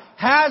God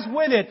has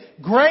with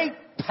it great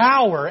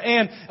power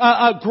and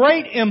a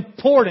great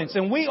importance.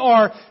 And we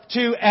are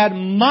to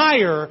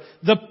admire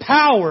the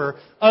power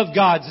of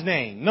God's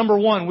name. Number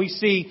one, we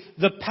see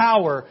the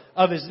power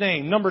of His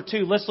name. Number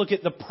two, let's look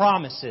at the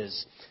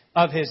promises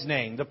of His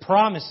name. The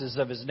promises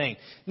of His name.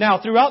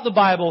 Now, throughout the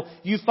Bible,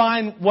 you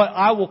find what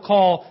I will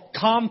call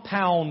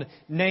compound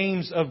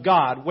names of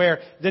God, where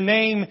the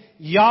name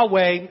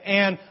Yahweh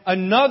and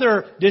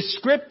another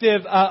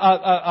descriptive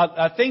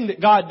thing that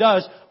God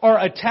does are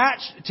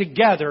attached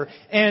together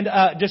and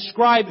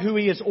describe who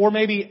He is, or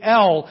maybe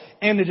El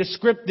and a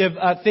descriptive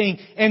thing.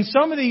 And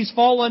some of these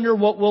fall under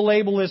what we'll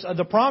label as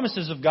the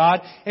promises of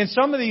God, and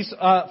some of these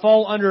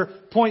fall under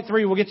point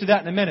 3. We'll get to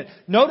that in a minute.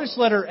 Notice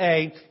letter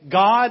A,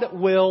 God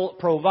will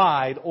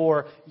provide,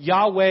 or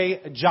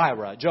Yahweh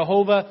Jireh,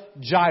 Jehovah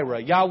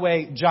Jireh,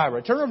 Yahweh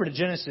Jireh. Turn over to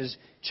Genesis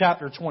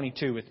chapter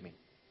 22 with me.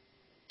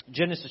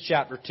 Genesis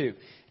chapter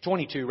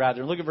 22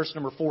 rather. Look at verse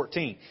number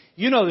 14.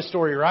 You know the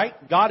story, right?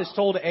 God has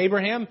told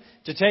Abraham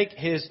to take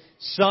his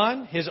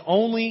son, his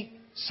only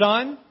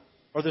son,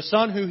 or the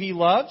son who he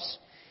loves,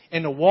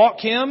 and to walk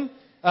him,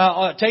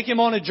 take him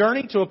on a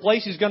journey to a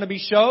place he's going to be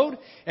showed,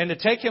 and to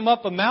take him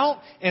up a mount,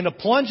 and to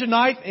plunge a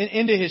knife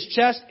into his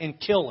chest and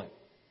kill him.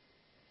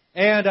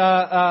 And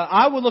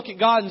I would look at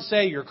God and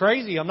say, you're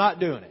crazy, I'm not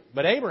doing it.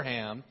 But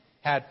Abraham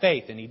had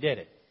faith, and he did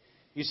it.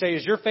 You say,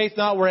 is your faith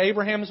not where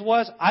Abraham's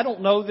was? I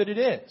don't know that it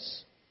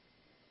is.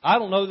 I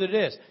don't know that it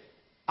is.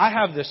 I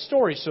have this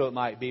story, so it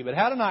might be. But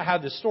how did I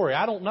have this story?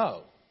 I don't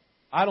know.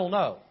 I don't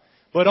know.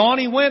 But on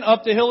he went,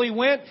 up the hill he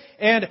went,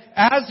 and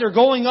as they're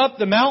going up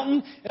the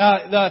mountain,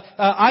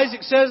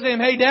 Isaac says to him,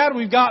 hey, Dad,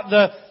 we've got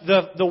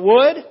the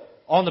wood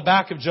on the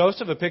back of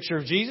Joseph, a picture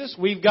of Jesus.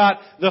 We've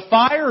got the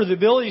fire, or the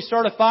ability to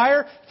start a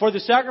fire for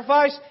the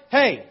sacrifice.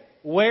 Hey,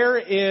 where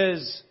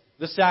is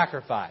the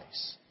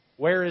sacrifice?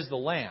 Where is the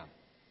lamb?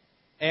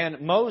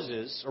 And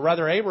Moses, or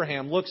rather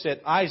Abraham, looks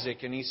at Isaac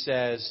and he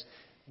says,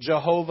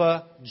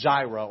 Jehovah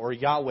Jireh, or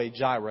Yahweh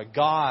Jireh.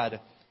 God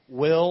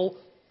will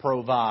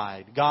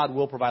provide. God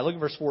will provide. Look at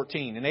verse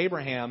 14. And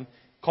Abraham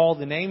called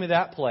the name of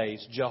that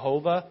place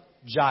Jehovah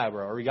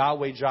Jireh, or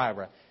Yahweh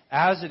Jireh.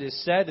 As it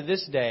is said to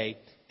this day,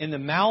 in the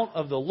mount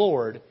of the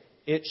Lord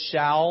it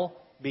shall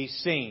be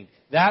seen.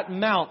 That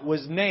mount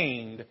was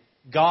named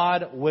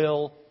God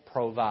will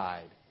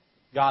provide.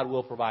 God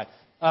will provide.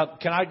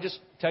 Can I just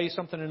tell you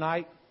something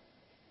tonight?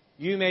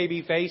 You may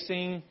be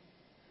facing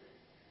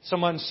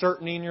some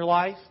uncertainty in your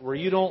life where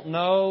you don't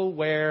know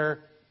where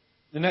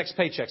the next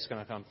paycheck's going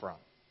to come from,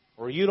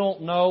 or you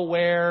don't know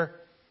where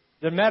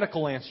the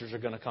medical answers are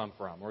going to come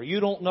from, or you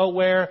don't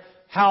know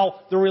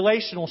how the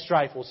relational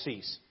strife will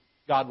cease.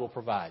 God will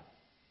provide.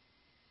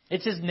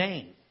 It's His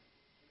name.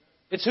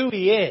 It's who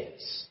He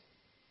is.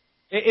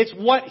 It's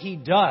what He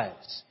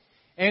does.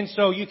 And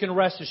so you can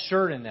rest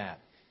assured in that.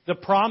 The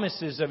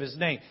promises of His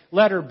name.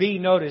 Letter B,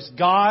 notice,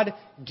 God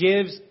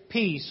gives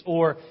peace,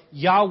 or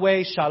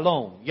Yahweh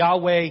Shalom.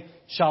 Yahweh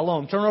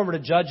Shalom. Turn over to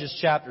Judges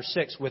chapter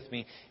 6 with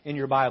me in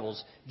your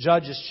Bibles.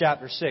 Judges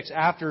chapter 6.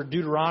 After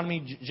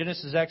Deuteronomy,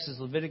 Genesis, Exodus,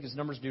 Leviticus,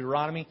 Numbers,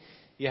 Deuteronomy,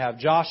 you have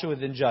Joshua,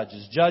 then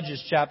Judges.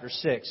 Judges chapter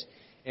 6.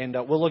 And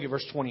we'll look at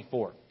verse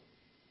 24.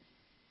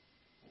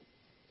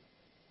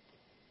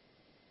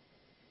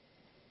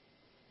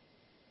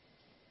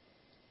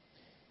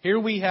 Here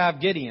we have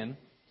Gideon.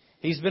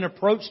 He's been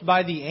approached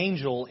by the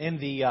angel in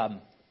the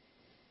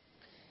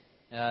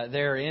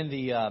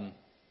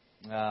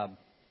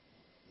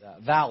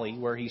valley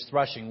where he's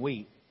threshing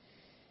wheat.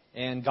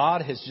 And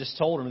God has just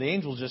told him, the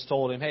angel just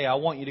told him, hey, I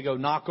want you to go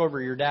knock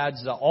over your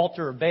dad's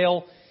altar of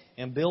Baal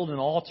and build an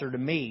altar to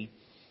me.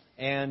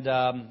 And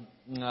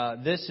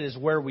this is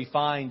where we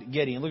find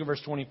Gideon. Look at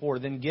verse 24.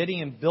 Then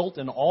Gideon built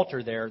an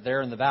altar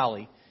there in the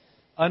valley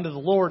unto the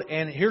Lord.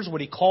 And here's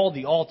what he called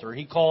the altar.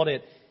 He called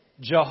it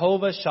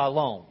Jehovah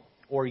Shalom,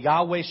 or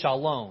Yahweh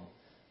Shalom.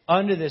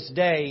 Unto this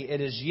day it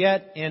is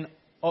yet in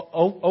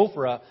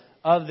Ophrah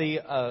of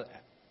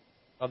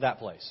that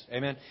place.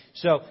 Amen.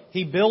 So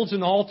he builds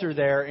an altar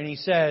there and he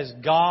says,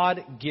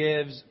 God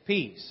gives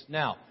peace.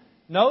 Now,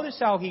 notice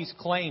how he's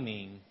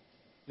claiming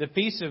the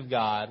peace of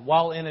God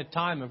while in a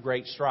time of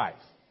great strife.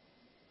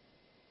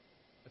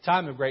 A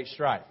time of great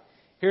strife.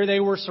 Here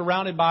they were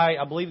surrounded by,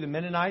 I believe, the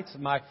Midianites,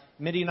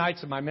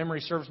 if my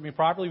memory serves me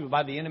properly, but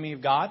by the enemy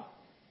of God.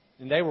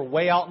 And they were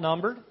way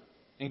outnumbered.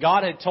 And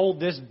God had told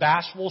this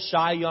bashful,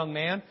 shy young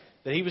man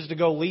that he was to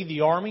go lead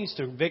the armies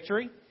to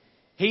victory.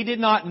 He did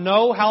not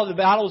know how the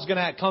battle was going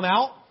to come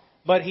out,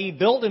 but he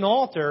built an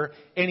altar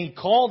and he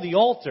called the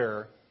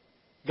altar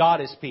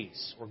God is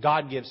peace, or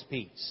God gives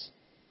peace.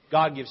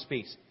 God gives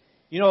peace.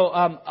 You know,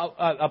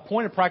 a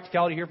point of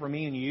practicality here for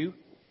me and you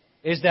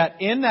is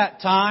that in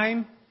that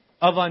time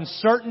of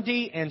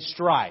uncertainty and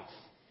strife,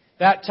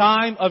 that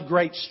time of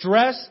great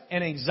stress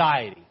and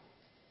anxiety,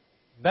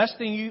 best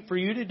thing for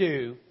you to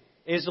do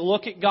is to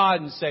look at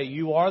God and say,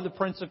 you are the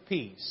Prince of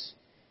Peace.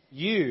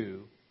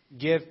 You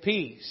give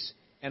peace.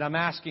 And I'm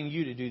asking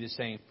you to do the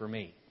same for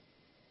me.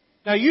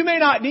 Now, you may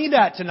not need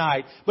that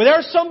tonight, but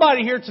there's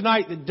somebody here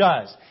tonight that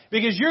does.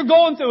 Because you're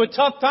going through a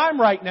tough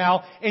time right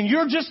now, and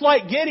you're just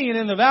like Gideon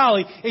in the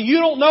valley, and you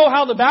don't know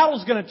how the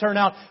battle's going to turn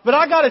out. But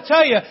I got to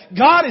tell you,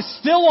 God is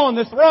still on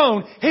the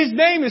throne. His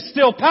name is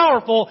still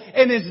powerful,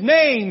 and His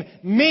name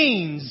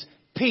means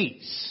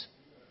peace.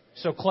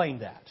 So claim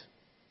that.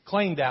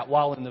 Claim that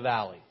while in the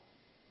valley.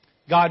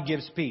 God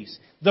gives peace.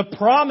 The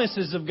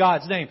promises of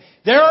God's name.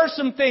 There are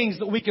some things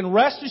that we can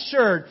rest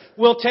assured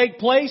will take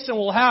place and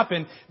will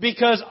happen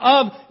because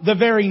of the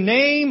very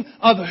name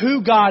of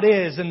who God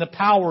is and the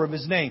power of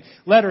His name.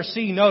 Letter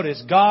C,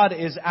 notice, God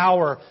is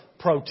our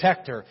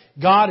protector.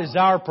 God is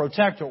our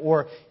protector,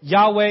 or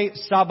Yahweh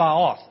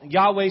Sabaoth.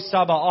 Yahweh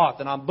Sabaoth.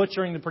 And I'm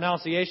butchering the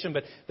pronunciation,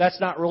 but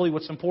that's not really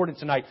what's important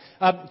tonight.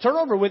 Turn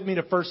over with me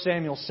to 1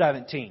 Samuel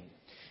 17.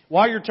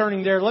 While you're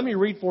turning there, let me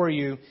read for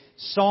you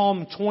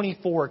Psalm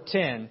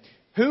 24:10.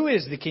 Who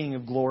is the King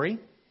of glory?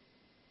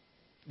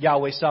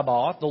 Yahweh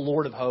Sabaoth, the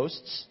Lord of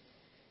hosts.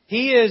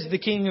 He is the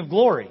King of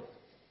glory.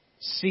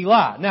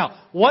 Selah. Now,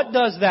 what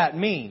does that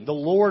mean? The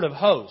Lord of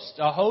hosts.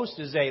 A host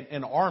is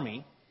an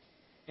army.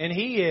 And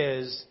He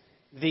is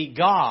the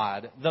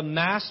God, the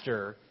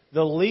master,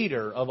 the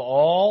leader of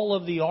all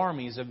of the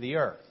armies of the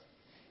earth.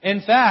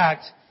 In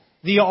fact,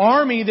 the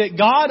army that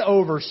God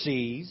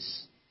oversees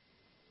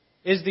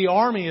is the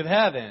army of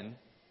heaven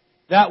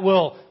that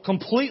will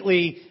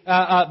completely,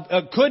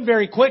 could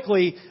very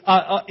quickly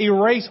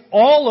erase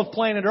all of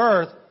planet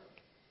Earth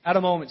at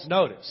a moment's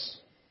notice.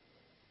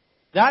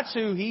 That's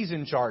who He's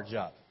in charge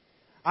of.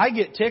 I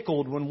get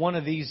tickled when one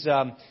of these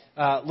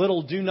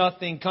little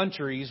do-nothing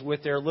countries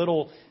with their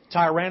little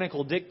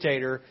tyrannical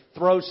dictator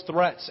throws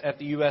threats at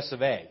the U.S.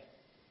 of A.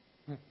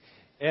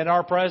 And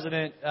our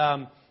president,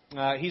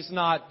 he's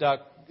not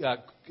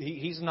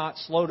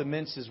slow to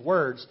mince his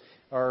words,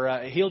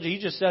 or he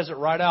just says it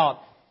right out.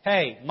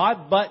 Hey, my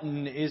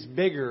button is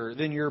bigger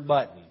than your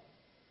button.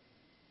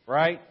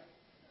 Right?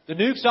 The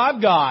nukes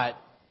I've got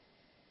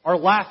are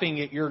laughing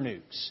at your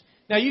nukes.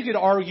 Now, you could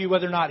argue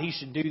whether or not he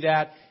should do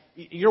that.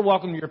 You're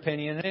welcome to your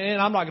opinion,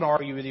 and I'm not going to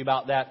argue with you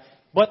about that.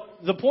 But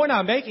the point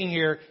I'm making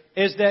here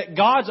is that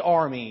God's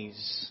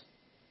armies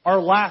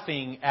are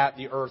laughing at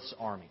the earth's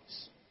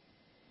armies.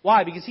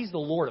 Why? Because He's the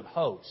Lord of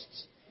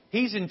hosts.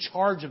 He's in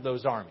charge of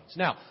those armies.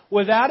 Now,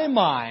 with that in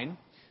mind,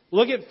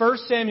 look at 1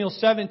 Samuel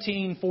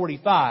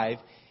 17:45.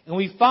 And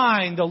we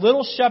find the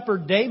little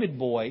shepherd David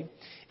boy,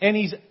 and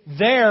he's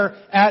there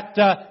at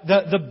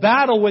the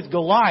battle with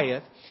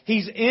Goliath.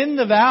 He's in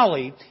the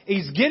valley.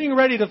 He's getting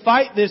ready to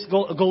fight this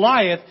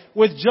Goliath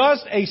with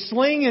just a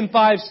sling and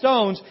 5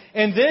 stones.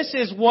 And this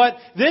is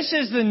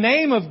the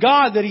name of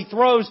God that he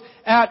throws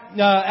at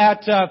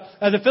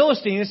the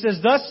Philistine. It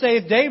says, "Thus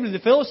saith David the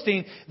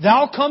Philistine,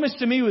 Thou comest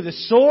to me with a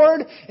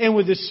sword and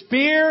with a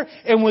spear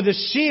and with a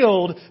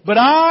shield, but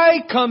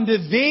I come to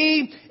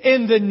thee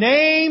in the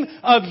name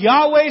of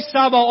Yahweh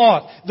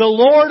Sabaoth, the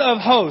Lord of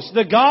hosts,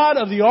 the God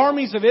of the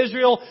armies of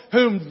Israel,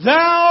 whom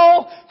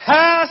thou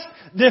hast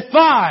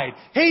defied."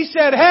 He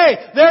said,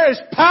 hey, there is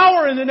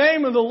power in the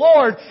name of the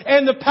Lord,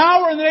 and the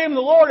power in the name of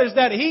the Lord is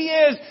that He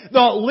is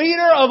the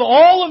leader of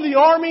all of the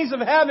armies of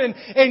heaven,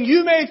 and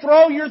you may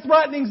throw your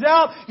threatenings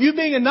out, you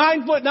being a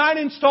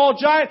 9'9" tall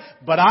giant,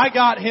 but I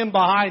got Him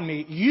behind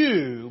me.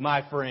 You,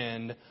 my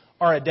friend,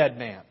 are a dead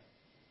man.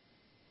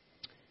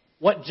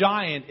 What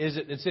giant is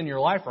it that's in your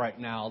life right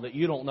now that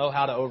you don't know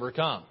how to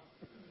overcome?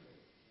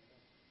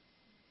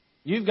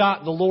 You've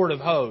got the Lord of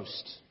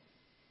hosts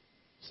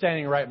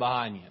standing right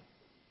behind you.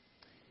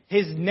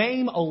 His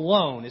name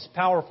alone is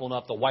powerful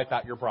enough to wipe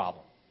out your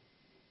problem.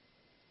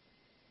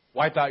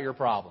 Wipe out your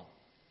problem.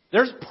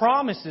 There's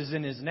promises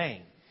in His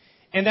name.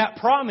 And that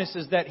promise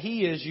is that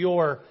He is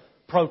your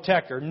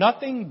protector.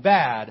 Nothing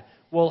bad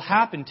will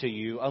happen to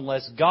you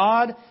unless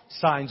God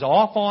signs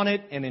off on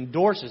it and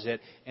endorses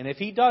it. And if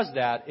He does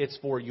that, it's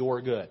for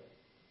your good.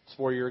 It's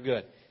for your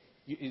good.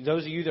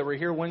 Those of you that were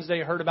here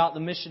Wednesday heard about the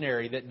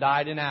missionary that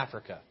died in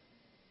Africa.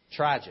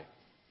 Tragic.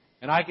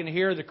 And I can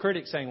hear the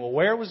critics saying, well,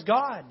 where was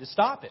God to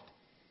stop it?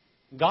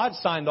 God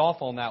signed off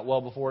on that well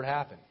before it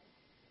happened.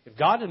 If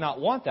God did not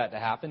want that to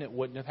happen, it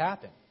wouldn't have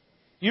happened.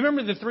 You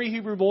remember the 3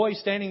 Hebrew boys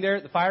standing there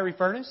at the fiery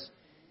furnace?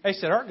 They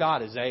said, our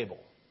God is able.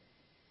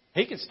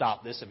 He can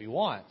stop this if He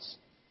wants.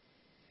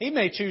 He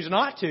may choose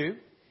not to.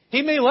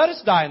 He may let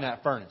us die in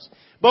that furnace.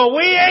 But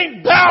we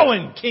ain't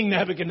bowing, King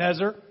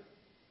Nebuchadnezzar.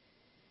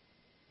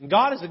 And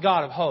God is a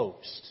God of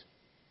hosts.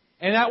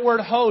 And that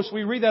word host,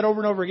 we read that over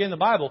and over again in the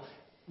Bible.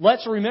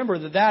 Let's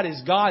remember that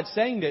is God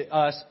saying to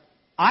us,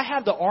 I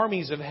have the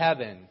armies of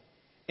heaven,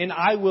 and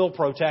I will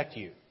protect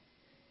you.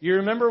 You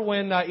remember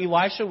when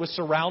Elisha was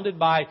surrounded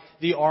by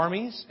the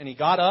armies, and he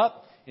got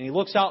up, and he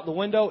looks out the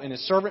window, and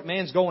his servant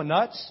man's going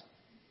nuts?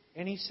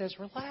 And he says,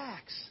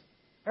 relax.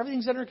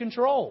 Everything's under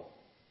control.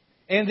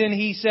 And then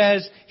he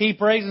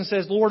prays and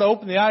says, Lord,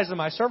 open the eyes of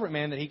my servant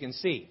man that he can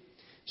see.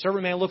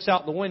 Servant man looks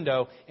out the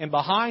window, and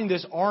behind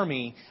this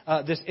army,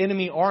 this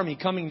enemy army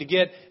coming to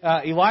get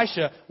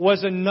Elisha,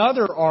 was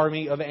another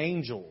army of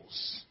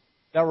angels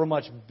that were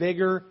much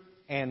bigger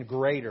and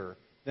greater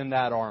than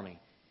that army.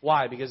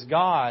 Why? Because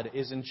God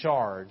is in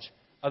charge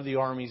of the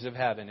armies of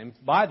heaven. And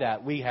by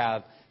that, we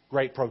have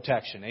great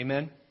protection.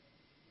 Amen?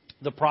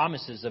 The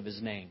promises of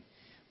His name.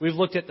 We've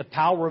looked at the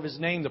power of His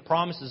name, the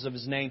promises of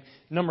His name.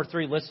 Number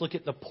 3, let's look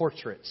at the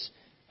portraits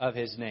of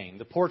His name.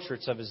 The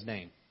portraits of His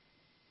name.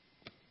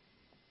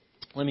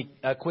 Let me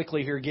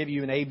quickly here give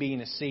you an A, B,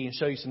 and a C and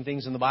show you some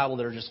things in the Bible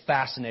that are just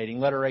fascinating.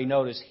 Letter A,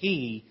 notice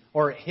He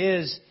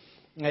is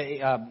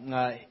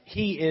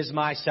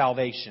my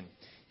salvation.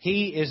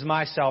 He is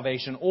my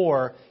salvation,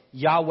 or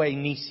Yahweh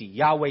Nisi.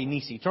 Yahweh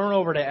Nisi. Turn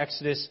over to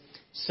Exodus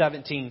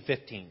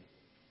 17:15.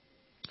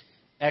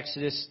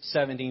 Exodus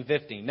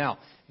 17:15. Now,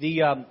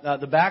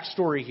 the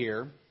backstory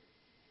here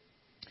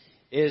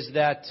is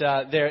that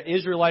the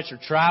Israelites are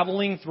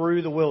traveling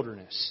through the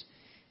wilderness.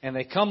 And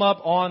they come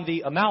up on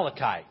the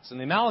Amalekites. And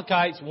the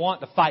Amalekites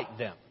want to fight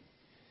them.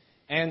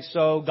 And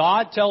so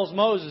God tells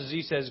Moses,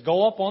 He says,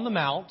 go up on the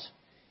mount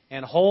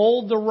and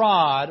hold the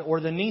rod or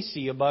the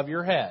Nisi above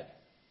your head.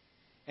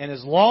 And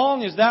as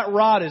long as that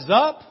rod is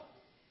up,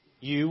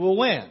 you will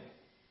win.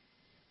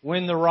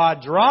 When the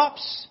rod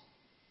drops,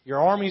 your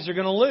armies are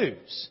going to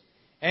lose.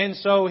 And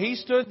so he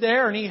stood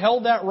there and he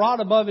held that rod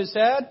above his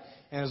head.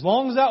 And as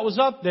long as that was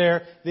up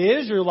there, the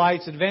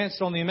Israelites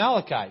advanced on the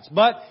Amalekites.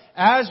 But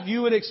as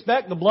you would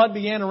expect, the blood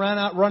began to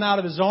run out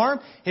of his arm.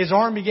 His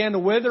arm began to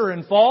wither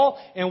and fall.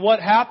 And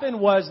what happened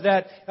was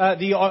that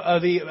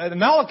the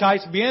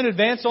Amalekites began to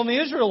advance on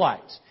the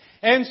Israelites.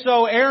 And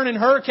so Aaron and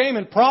Hur came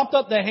and propped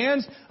up the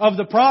hands of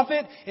the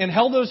prophet and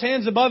held those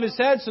hands above his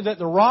head so that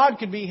the rod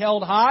could be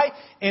held high.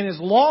 And as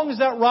long as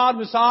that rod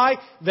was high,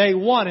 they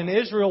won. And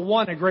Israel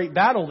won a great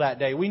battle that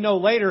day. We know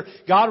later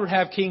God would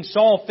have King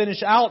Saul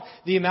finish out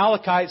the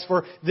Amalekites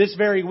for this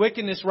very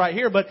wickedness right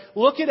here. But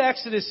look at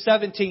Exodus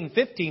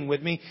 17:15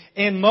 with me.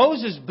 And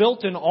Moses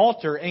built an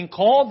altar and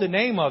called the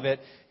name of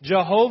it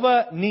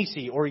Jehovah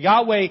Nisi, or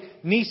Yahweh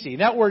Nisi.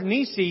 That word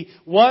Nisi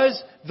was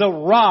the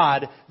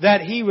rod that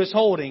he was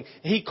holding.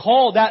 He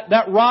called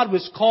that rod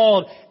was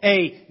called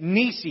a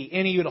Nisi,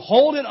 and he would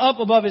hold it up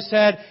above his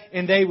head,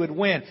 and they would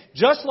win.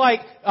 Just like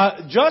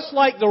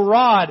the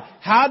rod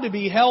had to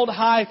be held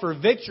high for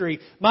victory,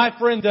 my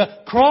friend, the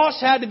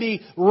cross had to be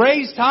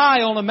raised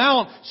high on a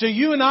mount so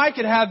you and I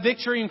could have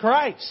victory in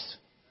Christ.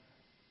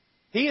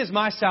 He is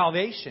my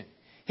salvation.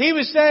 He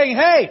was saying,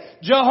 hey,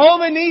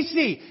 Jehovah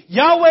Nisi,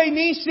 Yahweh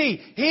Nisi.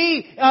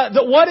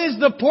 What is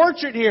the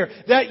portrait here?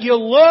 That you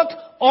look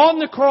on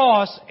the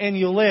cross and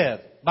you live.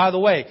 By the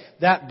way,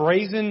 that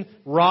brazen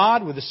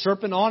rod with the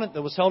serpent on it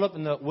that was held up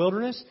in the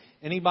wilderness,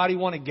 anybody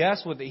want to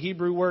guess what the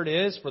Hebrew word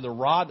is for the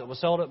rod that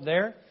was held up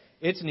there?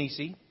 It's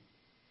Nisi.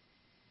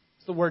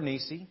 It's the word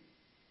Nisi.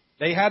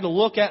 They had to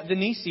look at the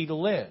Nisi to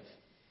live.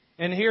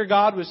 And here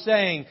God was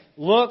saying,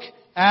 look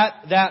at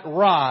that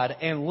rod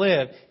and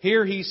live.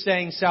 Here He's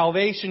saying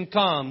salvation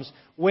comes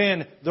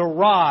when the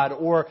rod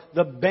or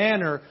the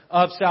banner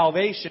of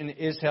salvation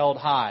is held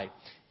high.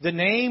 The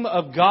name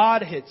of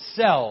God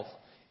itself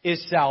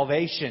is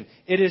salvation.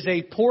 It is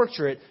a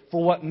portrait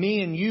for what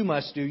me and you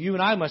must do, you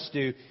and I must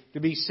do to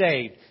be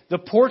saved. The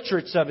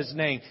portraits of His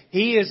name.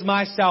 He is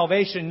my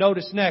salvation.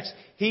 Notice next,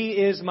 He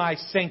is my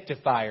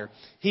sanctifier.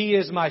 He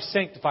is my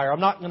sanctifier. I'm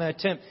not going to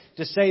attempt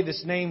to say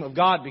this name of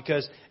God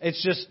because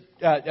it's just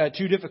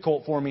too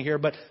difficult for me here.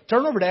 But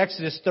turn over to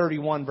Exodus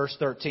 31, verse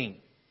 13.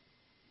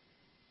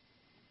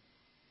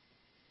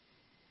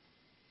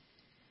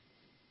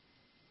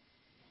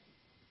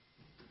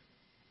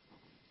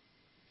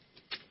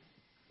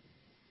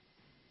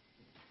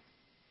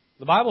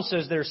 The Bible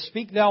says there,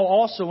 speak thou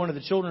also unto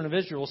the children of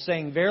Israel,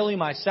 saying, verily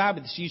my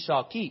Sabbaths ye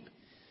shall keep.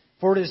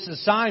 For it is a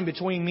sign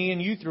between me and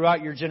you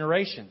throughout your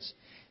generations,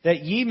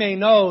 that ye may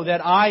know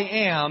that I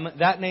am,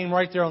 that name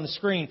right there on the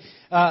screen,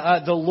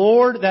 the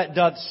Lord that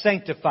doth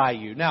sanctify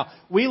you. Now,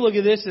 we look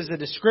at this as a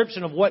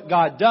description of what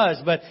God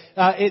does, but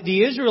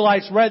the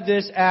Israelites read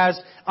this as,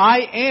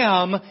 I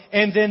am,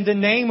 and then the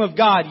name of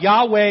God,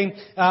 Yahweh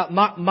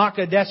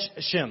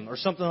Makadeshim, or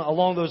something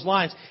along those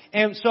lines.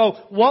 And so,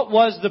 what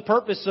was the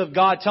purpose of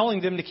God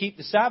telling them to keep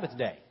the Sabbath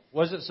day?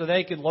 Was it so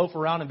they could loaf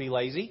around and be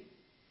lazy?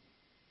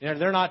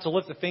 They're not to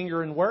lift a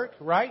finger and work,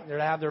 right? They're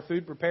to have their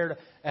food prepared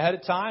ahead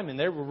of time, and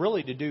they were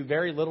really to do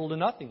very little to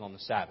nothing on the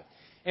Sabbath.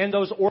 And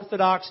those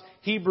Orthodox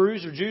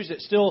Hebrews or Jews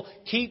that still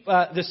keep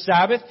the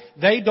Sabbath,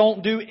 they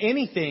don't do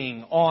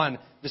anything on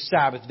the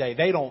Sabbath day.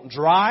 They don't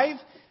drive.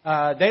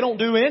 They don't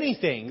do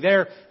anything.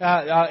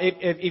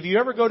 If you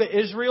ever go to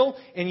Israel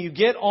and you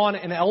get on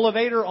an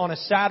elevator on a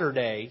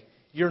Saturday,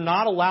 you're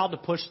not allowed to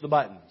push the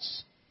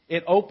buttons.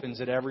 It opens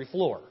at every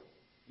floor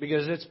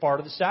because it's part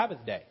of the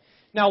Sabbath day.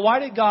 Now, why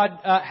did God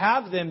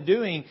have them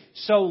doing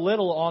so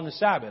little on the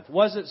Sabbath?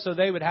 Was it so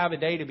they would have a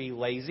day to be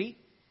lazy?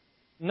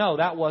 No,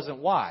 that wasn't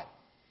why.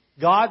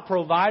 God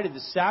provided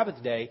the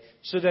Sabbath day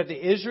so that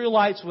the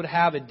Israelites would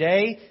have a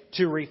day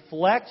to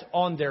reflect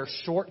on their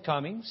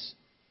shortcomings,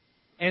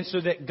 and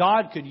so that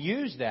God could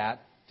use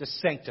that to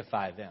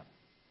sanctify them.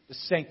 To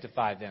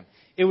sanctify them.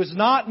 It was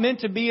not meant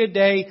to be a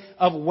day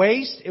of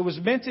waste. It was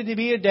meant to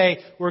be a day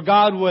where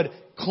God would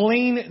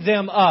clean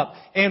them up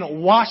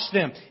and wash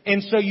them.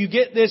 And so you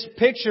get this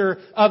picture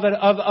of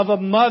a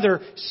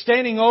mother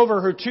standing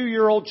over her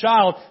 2-year-old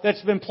child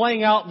that's been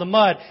playing out in the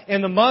mud.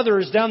 And the mother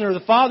is down there, the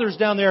father's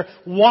down there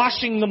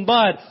washing the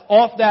mud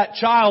off that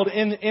child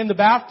in the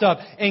bathtub.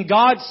 And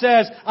God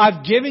says,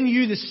 I've given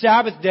you the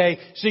Sabbath day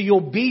so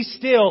you'll be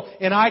still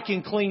and I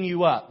can clean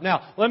you up.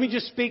 Now, let me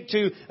just speak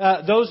to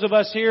those of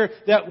us here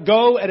that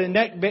go at a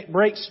neck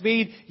break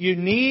speed. You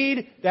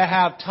need to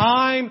have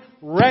time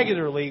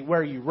regularly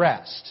where you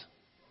rest.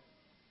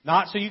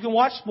 Not so you can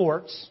watch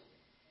sports.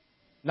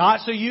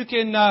 Not so you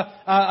can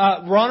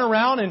run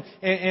around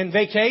and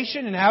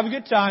vacation and have a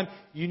good time.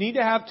 You need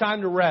to have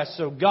time to rest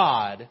so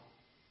God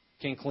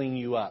can clean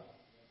you up.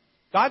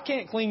 God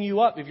can't clean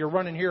you up if you're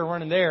running here,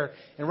 running there,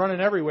 and running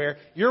everywhere.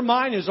 Your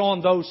mind is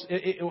on those.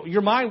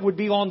 Your mind would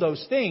be on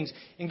those things.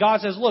 And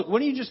God says, look,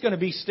 when are you just going to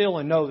be still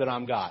and know that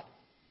I'm God?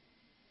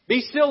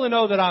 Be still and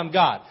know that I'm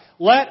God.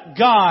 Let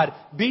God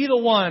be the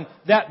one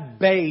that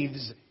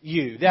bathes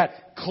you,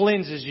 that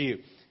cleanses you.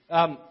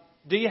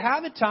 Do you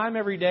have a time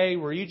every day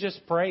where you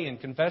just pray and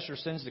confess your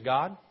sins to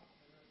God?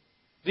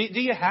 Do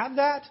you have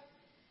that?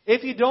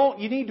 If you don't,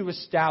 you need to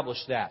establish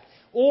that.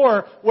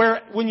 Or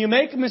where when you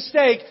make a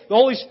mistake, the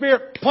Holy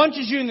Spirit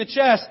punches you in the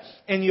chest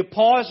and you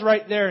pause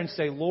right there and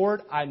say,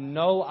 Lord, I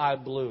know I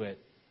blew it.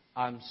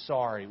 I'm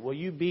sorry. Will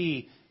you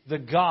be the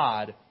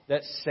God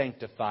that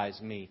sanctifies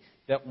me,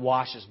 that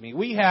washes me?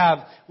 We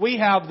have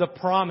the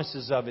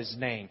promises of His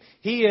name.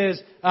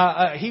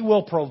 He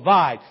will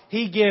provide.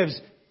 He gives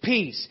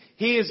peace.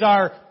 He is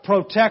our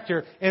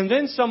protector. And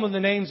then some of the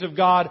names of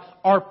God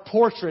are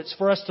portraits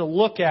for us to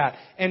look at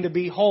and to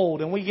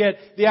behold. And we get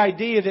the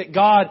idea that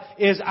God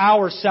is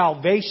our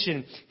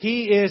salvation.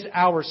 He is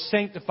our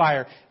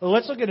sanctifier. Well,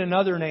 let's look at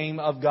another name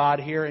of God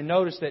here and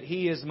notice that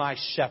He is my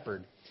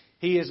shepherd.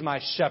 He is my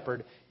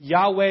shepherd.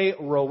 Yahweh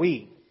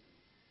Roi.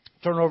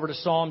 Turn over to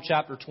Psalm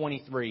chapter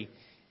 23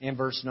 and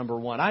verse number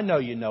 1. I know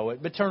you know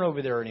it, but turn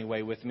over there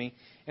anyway with me.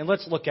 And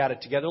let's look at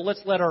it together.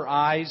 Let's let our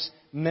eyes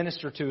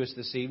minister to us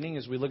this evening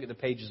as we look at the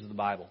pages of the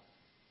Bible.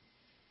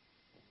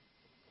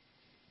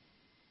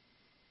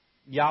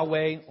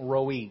 Yahweh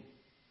Roi.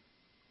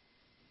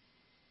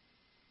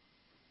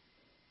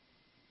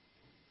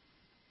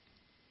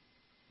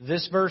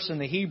 This verse in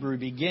the Hebrew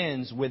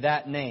begins with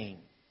that name.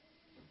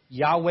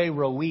 Yahweh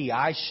Roi,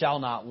 I shall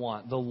not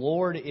want. The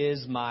Lord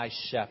is my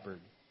shepherd.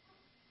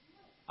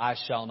 I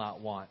shall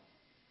not want.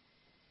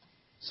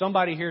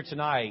 Somebody here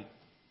tonight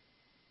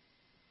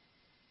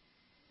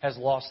has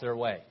lost their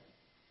way.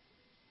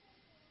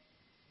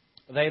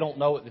 They don't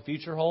know what the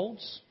future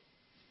holds.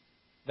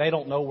 They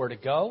don't know where to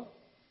go.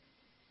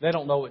 They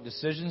don't know what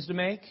decisions to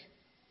make.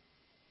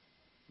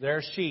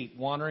 They're sheep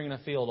wandering in a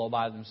field all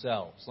by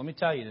themselves. Let me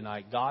tell you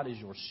tonight, God is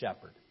your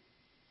shepherd.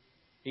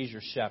 He's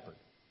your shepherd.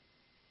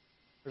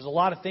 There's a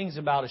lot of things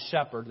about a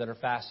shepherd that are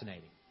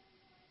fascinating.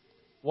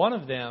 One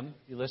of them,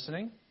 you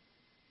listening?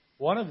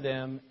 One of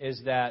them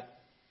is that,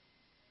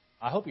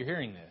 I hope you're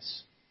hearing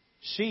this,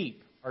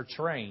 sheep are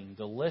trained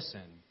to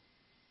listen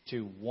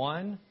to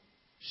one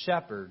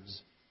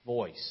shepherd's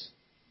voice.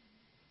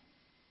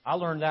 I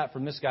learned that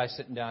from this guy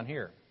sitting down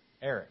here,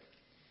 Eric.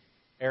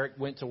 Eric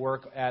went to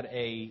work at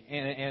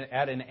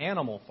an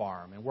animal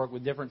farm and worked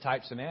with different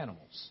types of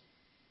animals.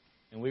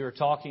 And we were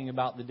talking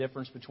about the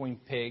difference between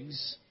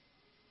pigs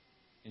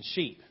and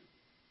sheep.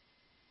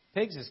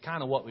 Pigs is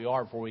kind of what we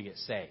are before we get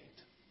saved,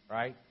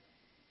 right?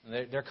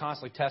 They're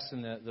constantly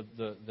testing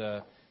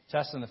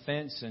testing the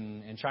fence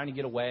and trying to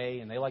get away,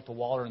 and they like to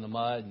waller in the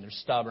mud, and they're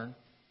stubborn.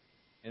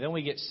 And then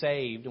we get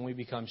saved and we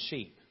become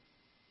sheep.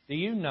 Do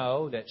you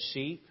know that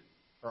sheep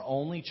are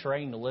only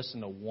trained to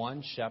listen to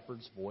one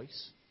shepherd's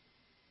voice?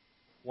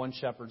 One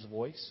shepherd's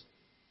voice.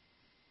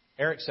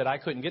 Eric said, I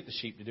couldn't get the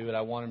sheep to do what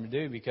I wanted them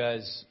to do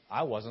because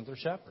I wasn't their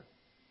shepherd.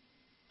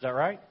 Is that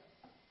right?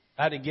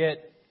 I had to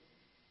get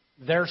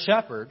their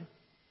shepherd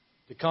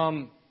to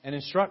come and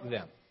instruct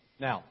them.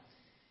 Now,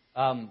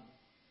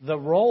 the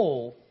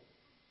role,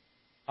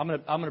 I'm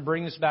going to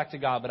bring this back to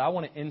God, but I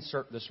want to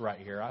insert this right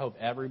here. I hope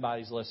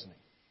everybody's listening.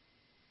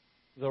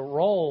 The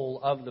role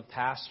of the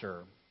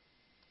pastor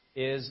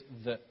is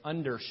the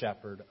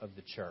under-shepherd of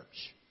the church.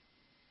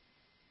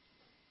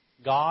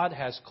 God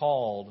has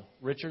called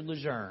Richard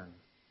Lejeune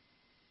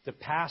to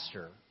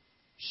pastor,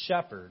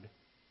 shepherd,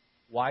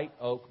 White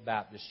Oak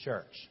Baptist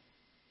Church.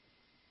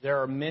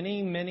 There are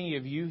many, many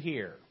of you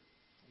here,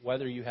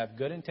 whether you have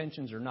good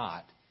intentions or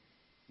not,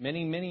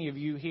 many, many of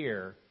you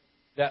here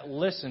that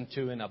listen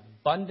to an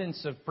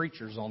abundance of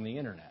preachers on the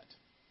internet.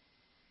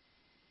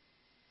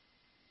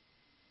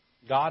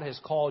 God has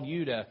called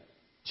you to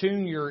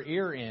tune your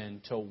ear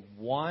in to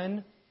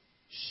one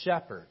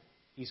shepherd.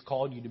 He's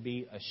called you to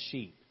be a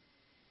sheep.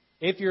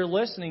 If you're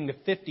listening to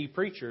 50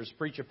 preachers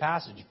preach a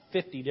passage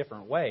 50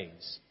 different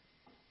ways,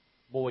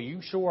 boy,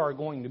 you sure are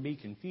going to be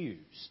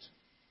confused.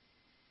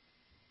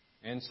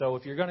 And so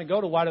if you're going to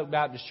go to White Oak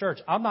Baptist Church,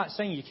 I'm not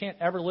saying you can't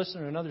ever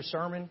listen to another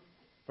sermon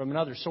from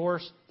another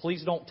source.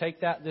 Please don't take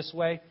that this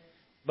way.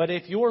 But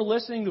if you're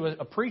listening to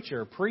a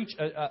preacher preach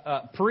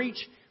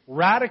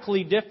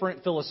radically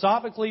different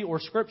philosophically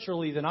or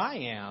scripturally than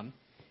I am,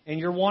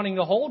 and you're wanting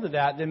to hold to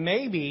that, then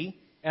maybe,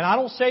 and I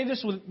don't say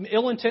this with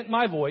ill intent in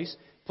my voice,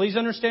 please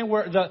understand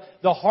where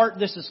the heart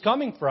this is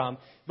coming from,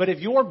 but if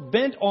you're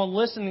bent on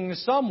listening to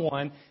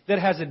someone that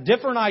has a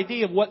different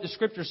idea of what the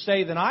Scriptures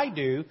say than I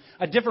do,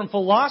 a different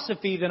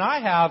philosophy than I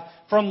have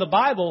from the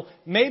Bible,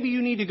 maybe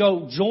you need to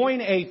go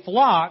join a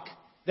flock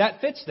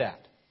that fits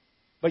that.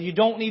 But you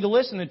don't need to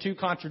listen to two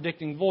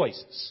contradicting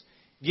voices.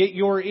 Get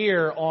your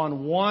ear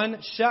on one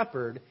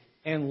shepherd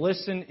and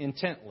listen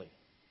intently.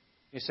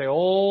 You say,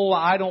 oh,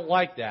 I don't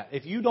like that.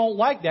 If you don't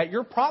like that,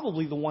 you're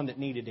probably the one that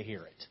needed to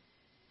hear it.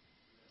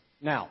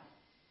 Now,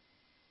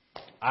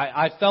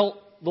 I felt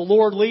the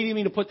Lord leading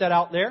me to put that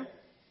out there.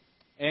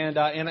 And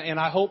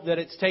I hope that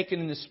it's taken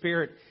in the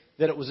spirit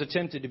that it was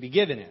attempted to be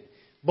given in.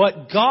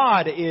 But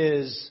God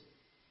is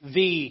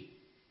the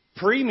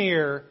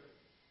premier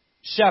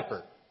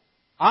shepherd.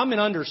 I'm an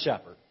under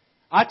shepherd.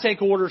 I take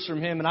orders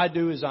from Him and I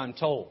do as I'm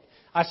told.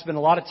 I spend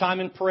a lot of time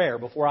in prayer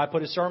before I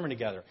put a sermon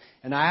together.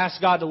 And I ask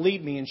God to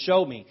lead me and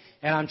show me.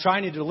 And I'm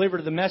trying to deliver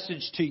the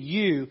message to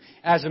you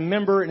as a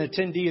member and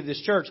attendee of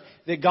this church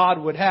that God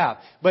would have.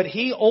 But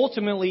He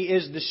ultimately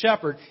is the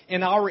shepherd.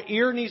 And our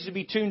ear needs to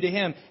be tuned to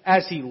Him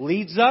as He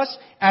leads us,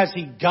 as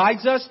He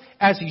guides us,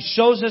 as He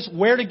shows us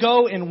where to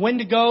go and when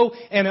to go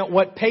and at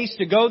what pace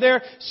to go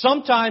there.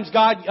 Sometimes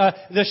God,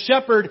 the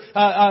shepherd,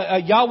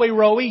 Yahweh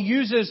Roi,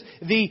 uses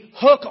the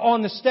hook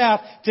on the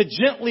staff to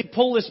gently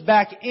pull us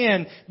back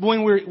in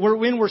when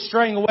we're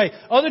straying away.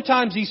 Other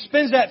times He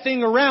spins that thing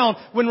around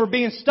when we're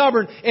being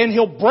stubborn, and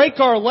He'll break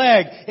our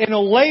leg and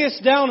He'll lay us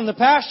down in the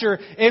pasture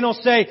and He'll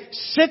say,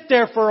 sit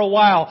there for a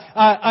while,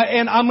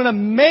 and I'm going to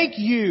make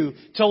you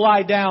to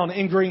lie down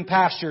in green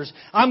pastures.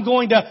 I'm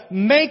going to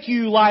make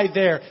you lie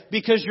there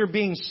because you're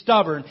being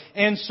stubborn.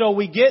 And so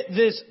we get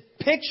this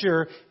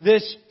picture,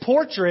 this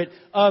portrait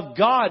of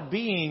God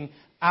being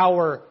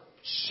our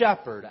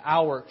shepherd.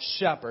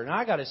 And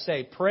I got to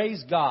say,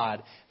 praise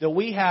God that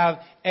we have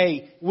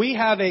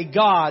a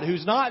God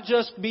who's not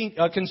just being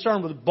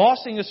concerned with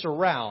bossing us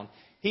around.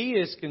 He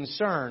is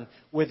concerned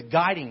with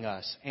guiding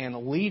us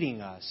and leading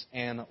us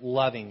and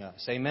loving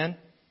us. Amen?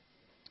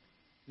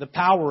 The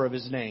power of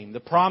His name, the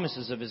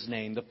promises of His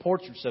name, the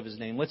portraits of His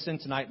name. Let's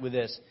end tonight with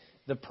this,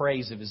 the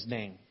praise of His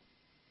name.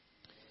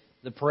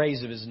 The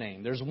praise of His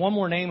name. There's one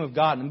more name of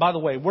God. And by the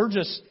way, we're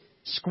just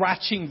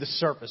scratching the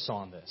surface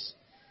on this.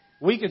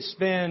 We could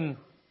spend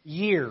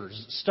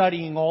years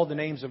studying all the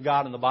names of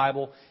God in the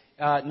Bible,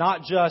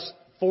 not just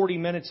 40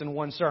 minutes in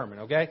one sermon,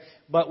 okay?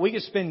 But we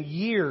could spend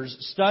years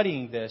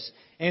studying this.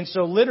 And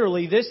so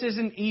literally, this is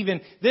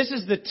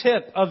the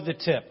tip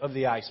of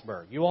the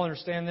iceberg. You all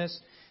understand this?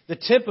 The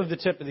tip of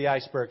the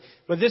iceberg.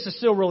 But this is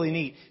still really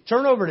neat.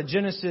 Turn over to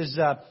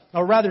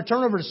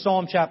turn over to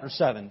Psalm chapter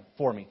 7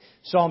 for me.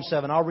 Psalm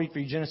 7. I'll read for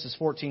you Genesis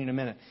 14 in a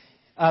minute.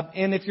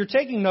 And if you're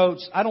taking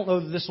notes, I don't know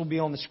that this will be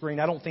on the screen.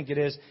 I don't think it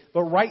is.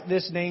 But write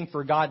this name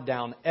for God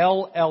down.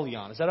 El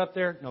Elyon. Is that up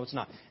there? No, it's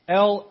not.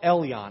 El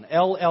Elyon.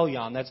 El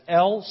Elyon. That's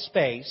L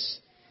space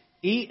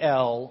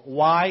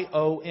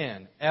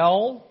E-L-Y-O-N.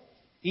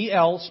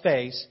 E-L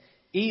space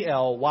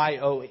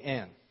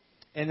E-L-Y-O-N.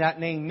 And that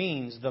name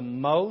means the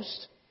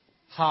Most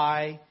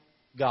High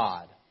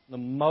God. The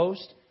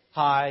Most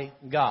High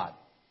God.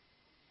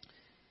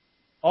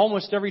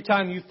 Almost every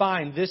time you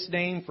find this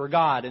name for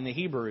God in the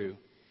Hebrew,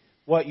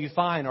 what you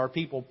find are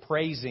people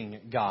praising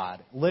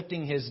God,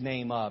 lifting His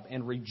name up,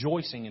 and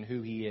rejoicing in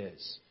who He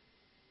is.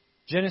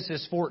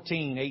 Genesis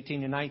 14,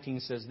 18 and 19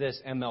 says this,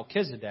 and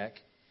Melchizedek,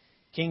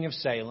 king of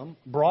Salem,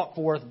 brought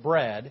forth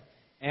bread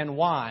and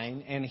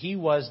wine, and he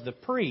was the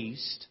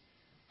priest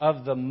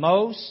of the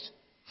Most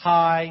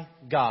High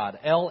God,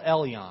 El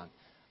Elyon.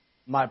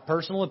 My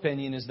personal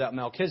opinion is that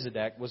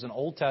Melchizedek was an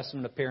Old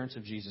Testament appearance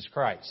of Jesus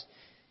Christ.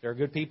 There are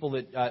good people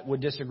that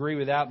would disagree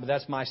with that, but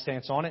that's my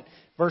stance on it.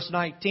 Verse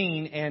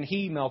 19, and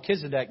he,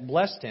 Melchizedek,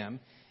 blessed him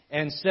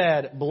and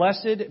said,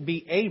 blessed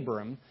be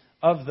Abram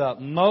of the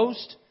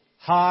Most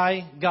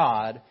High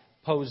God,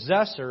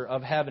 possessor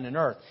of heaven and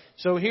earth.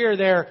 So here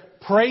they're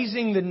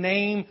praising the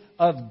name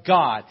of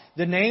God.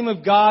 The name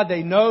of God,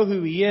 they know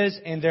who He is,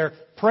 and they're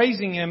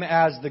praising Him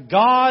as the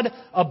God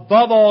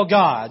above all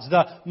gods,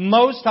 the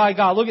Most High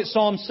God. Look at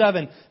Psalm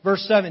 7,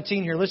 verse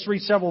 17 here. Let's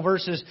read several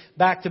verses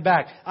back to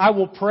back. I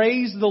will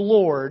praise the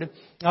Lord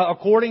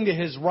according to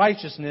His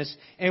righteousness,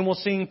 and will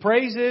sing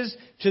praises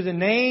to the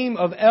name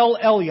of El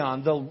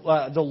Elyon,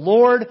 the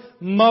Lord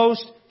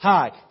Most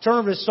High. Turn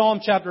over to Psalm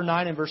chapter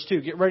 9 and verse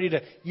 2. Get ready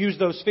to use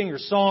those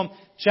fingers. Psalm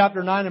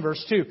chapter 9 and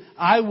verse 2.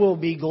 I will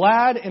be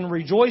glad and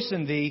rejoice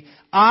in Thee.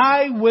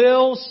 I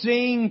will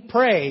sing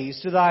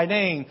praise to Thy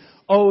name,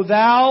 O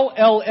Thou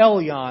El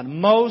Elyon,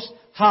 Most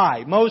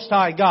High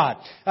God.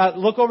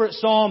 Look over at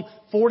Psalm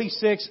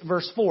 46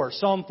 verse 4.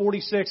 Psalm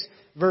 46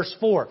 verse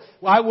 4.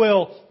 I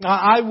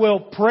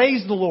will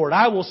praise the Lord.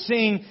 I will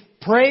sing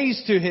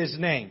praise to His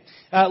name.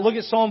 Look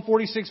at Psalm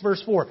 46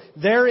 verse 4.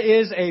 There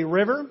is a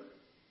river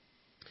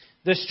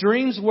The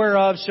streams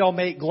whereof shall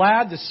make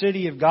glad the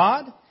city of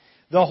God,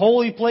 the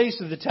holy place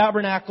of the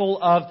tabernacle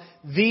of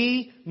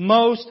the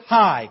Most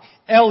High,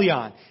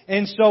 Elyon.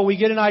 And so we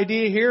get an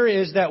idea here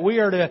is that we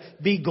are to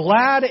be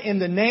glad in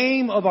the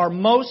name of our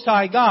Most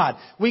High God.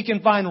 We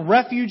can find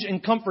refuge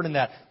and comfort in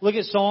that. Look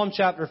at Psalm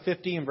chapter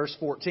 50 and verse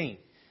 14.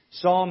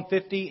 Psalm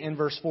 50 and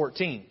verse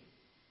 14.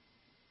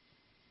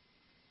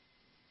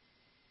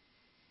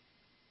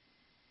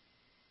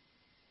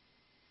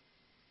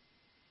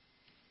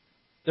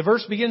 The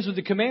verse begins with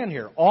the command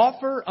here.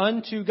 Offer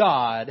unto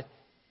God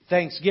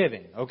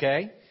thanksgiving.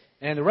 Okay?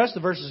 And the rest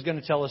of the verse is going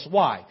to tell us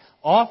why.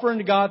 Offer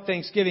unto God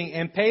thanksgiving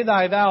and pay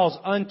thy vows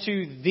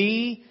unto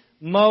the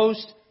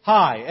Most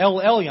High.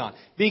 El Elyon.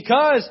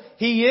 Because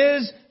He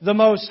is the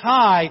Most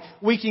High,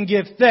 we can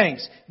give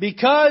thanks.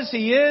 Because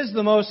He is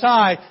the Most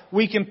High,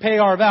 we can pay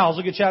our vows.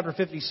 Look at chapter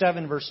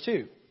 57, verse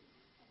 2.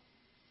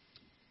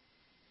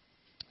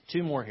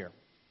 Two more here.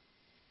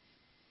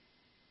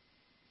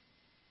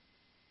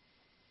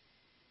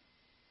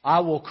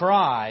 I will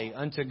cry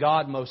unto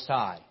God Most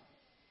High,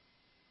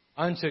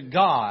 unto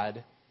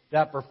God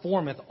that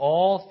performeth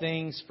all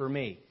things for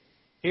me.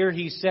 Here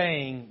he's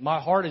saying,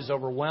 my heart is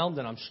overwhelmed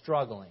and I'm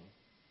struggling.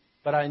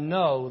 But I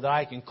know that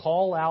I can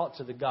call out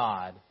to the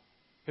God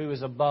who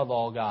is above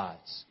all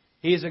gods.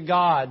 He is a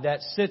God that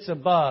sits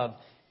above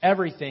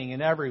everything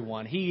and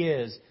everyone. He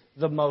is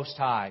the Most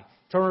High.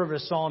 Turn over to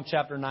Psalm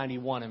chapter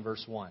 91 and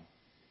verse 1.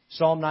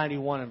 Psalm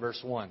 91 and verse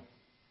 1.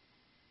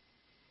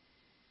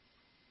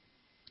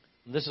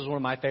 This is one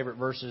of my favorite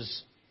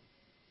verses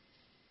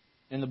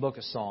in the book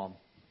of Psalm.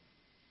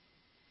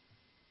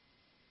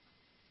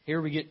 Here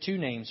we get two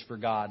names for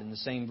God in the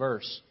same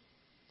verse.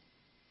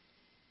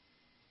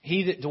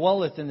 He that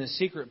dwelleth in the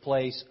secret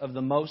place of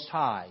the Most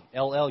High,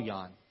 El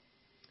Elyon,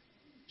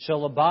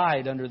 shall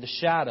abide under the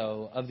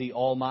shadow of the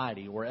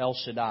Almighty, or El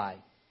Shaddai.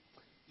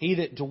 He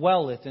that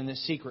dwelleth in the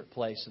secret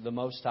place of the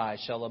Most High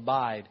shall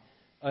abide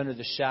under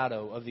the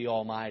shadow of the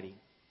Almighty.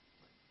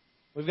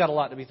 We've got a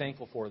lot to be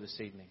thankful for this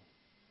evening.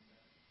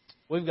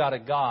 We've got a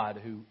God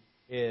who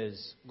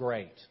is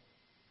great,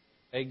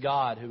 a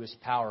God who is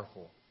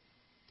powerful,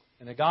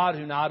 and a God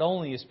who not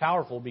only is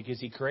powerful because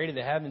He created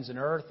the heavens and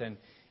earth and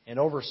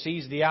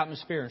oversees the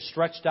atmosphere and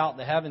stretched out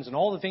the heavens and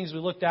all the things we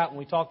looked at when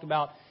we talked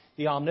about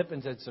the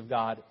omnipotence of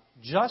God,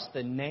 just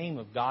the name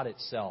of God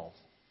itself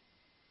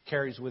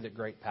carries with it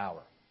great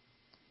power.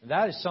 And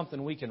that is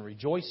something we can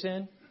rejoice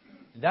in.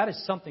 And that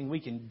is something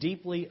we can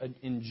deeply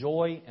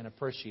enjoy and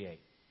appreciate.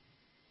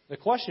 The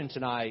question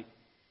tonight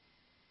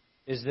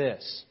is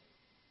this.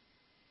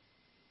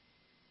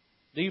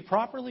 Do you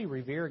properly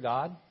revere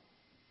God?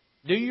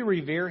 Do you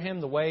revere Him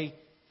the way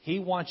He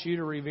wants you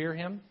to revere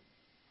Him?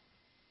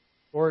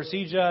 Or is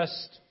He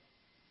just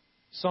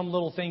some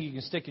little thing you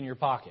can stick in your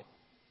pocket?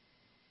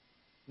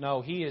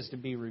 No, He is to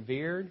be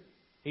revered.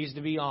 He's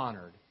to be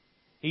honored.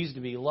 He's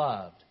to be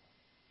loved.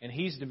 And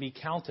He's to be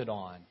counted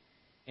on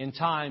in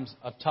times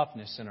of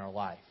toughness in our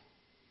life.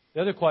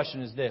 The other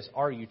question is this.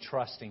 Are you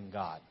trusting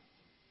God?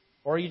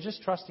 Or are you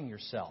just trusting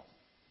yourself?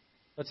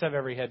 Let's have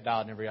every head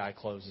bowed and every eye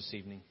closed this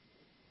evening.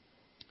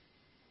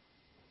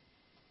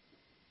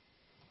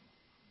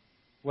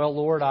 Well,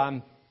 Lord,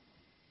 I'm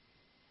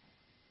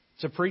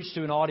to preach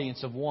to an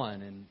audience of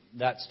one, and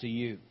that's to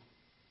you.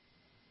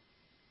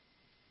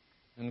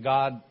 And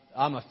God,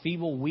 I'm a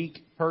feeble, weak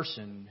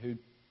person who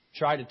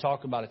tried to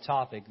talk about a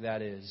topic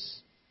that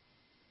is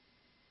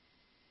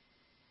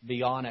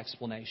beyond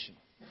explanation.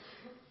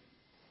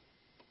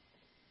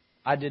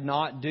 I did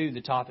not do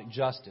the topic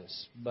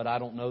justice, but I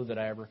don't know that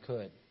I ever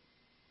could.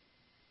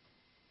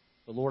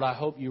 But Lord, I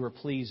hope you were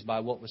pleased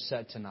by what was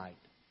said tonight.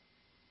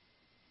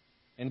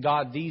 And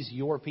God, these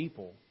your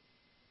people,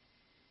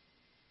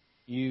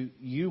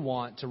 you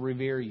want to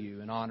revere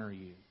you and honor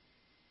you.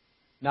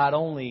 Not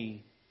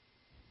only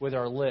with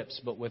our lips,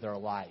 but with our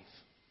life.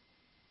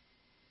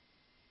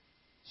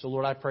 So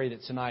Lord, I pray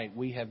that tonight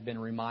we have been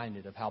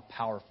reminded of how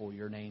powerful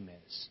your name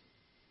is.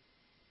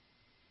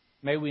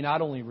 May we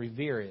not only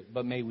revere it,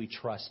 but may we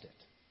trust it.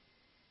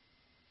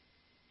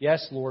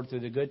 Yes, Lord,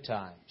 through the good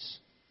times.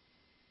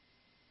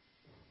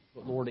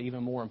 But Lord,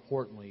 even more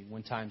importantly,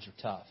 when times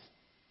are tough.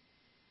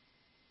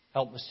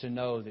 Help us to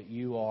know that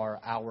you are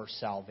our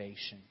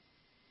salvation.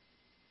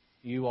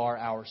 You are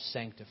our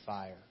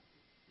sanctifier.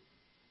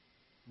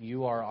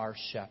 You are our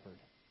shepherd.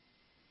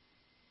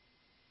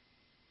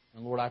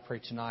 And Lord, I pray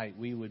tonight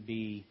we would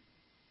be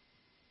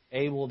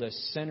able to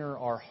center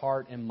our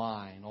heart and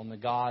mind on the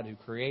God who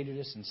created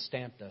us and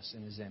stamped us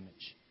in His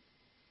image.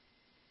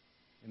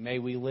 And may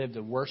we live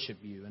to worship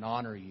you and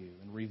honor you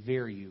and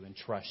revere you and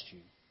trust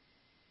you.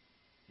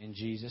 In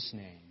Jesus'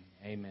 name,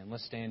 amen.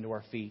 Let's stand to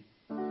our feet.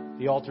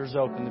 The altar's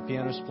open. The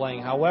piano's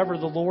playing. However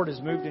the Lord has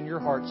moved in your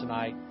heart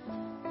tonight,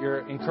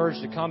 you're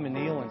encouraged to come and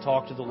kneel and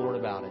talk to the Lord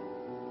about it.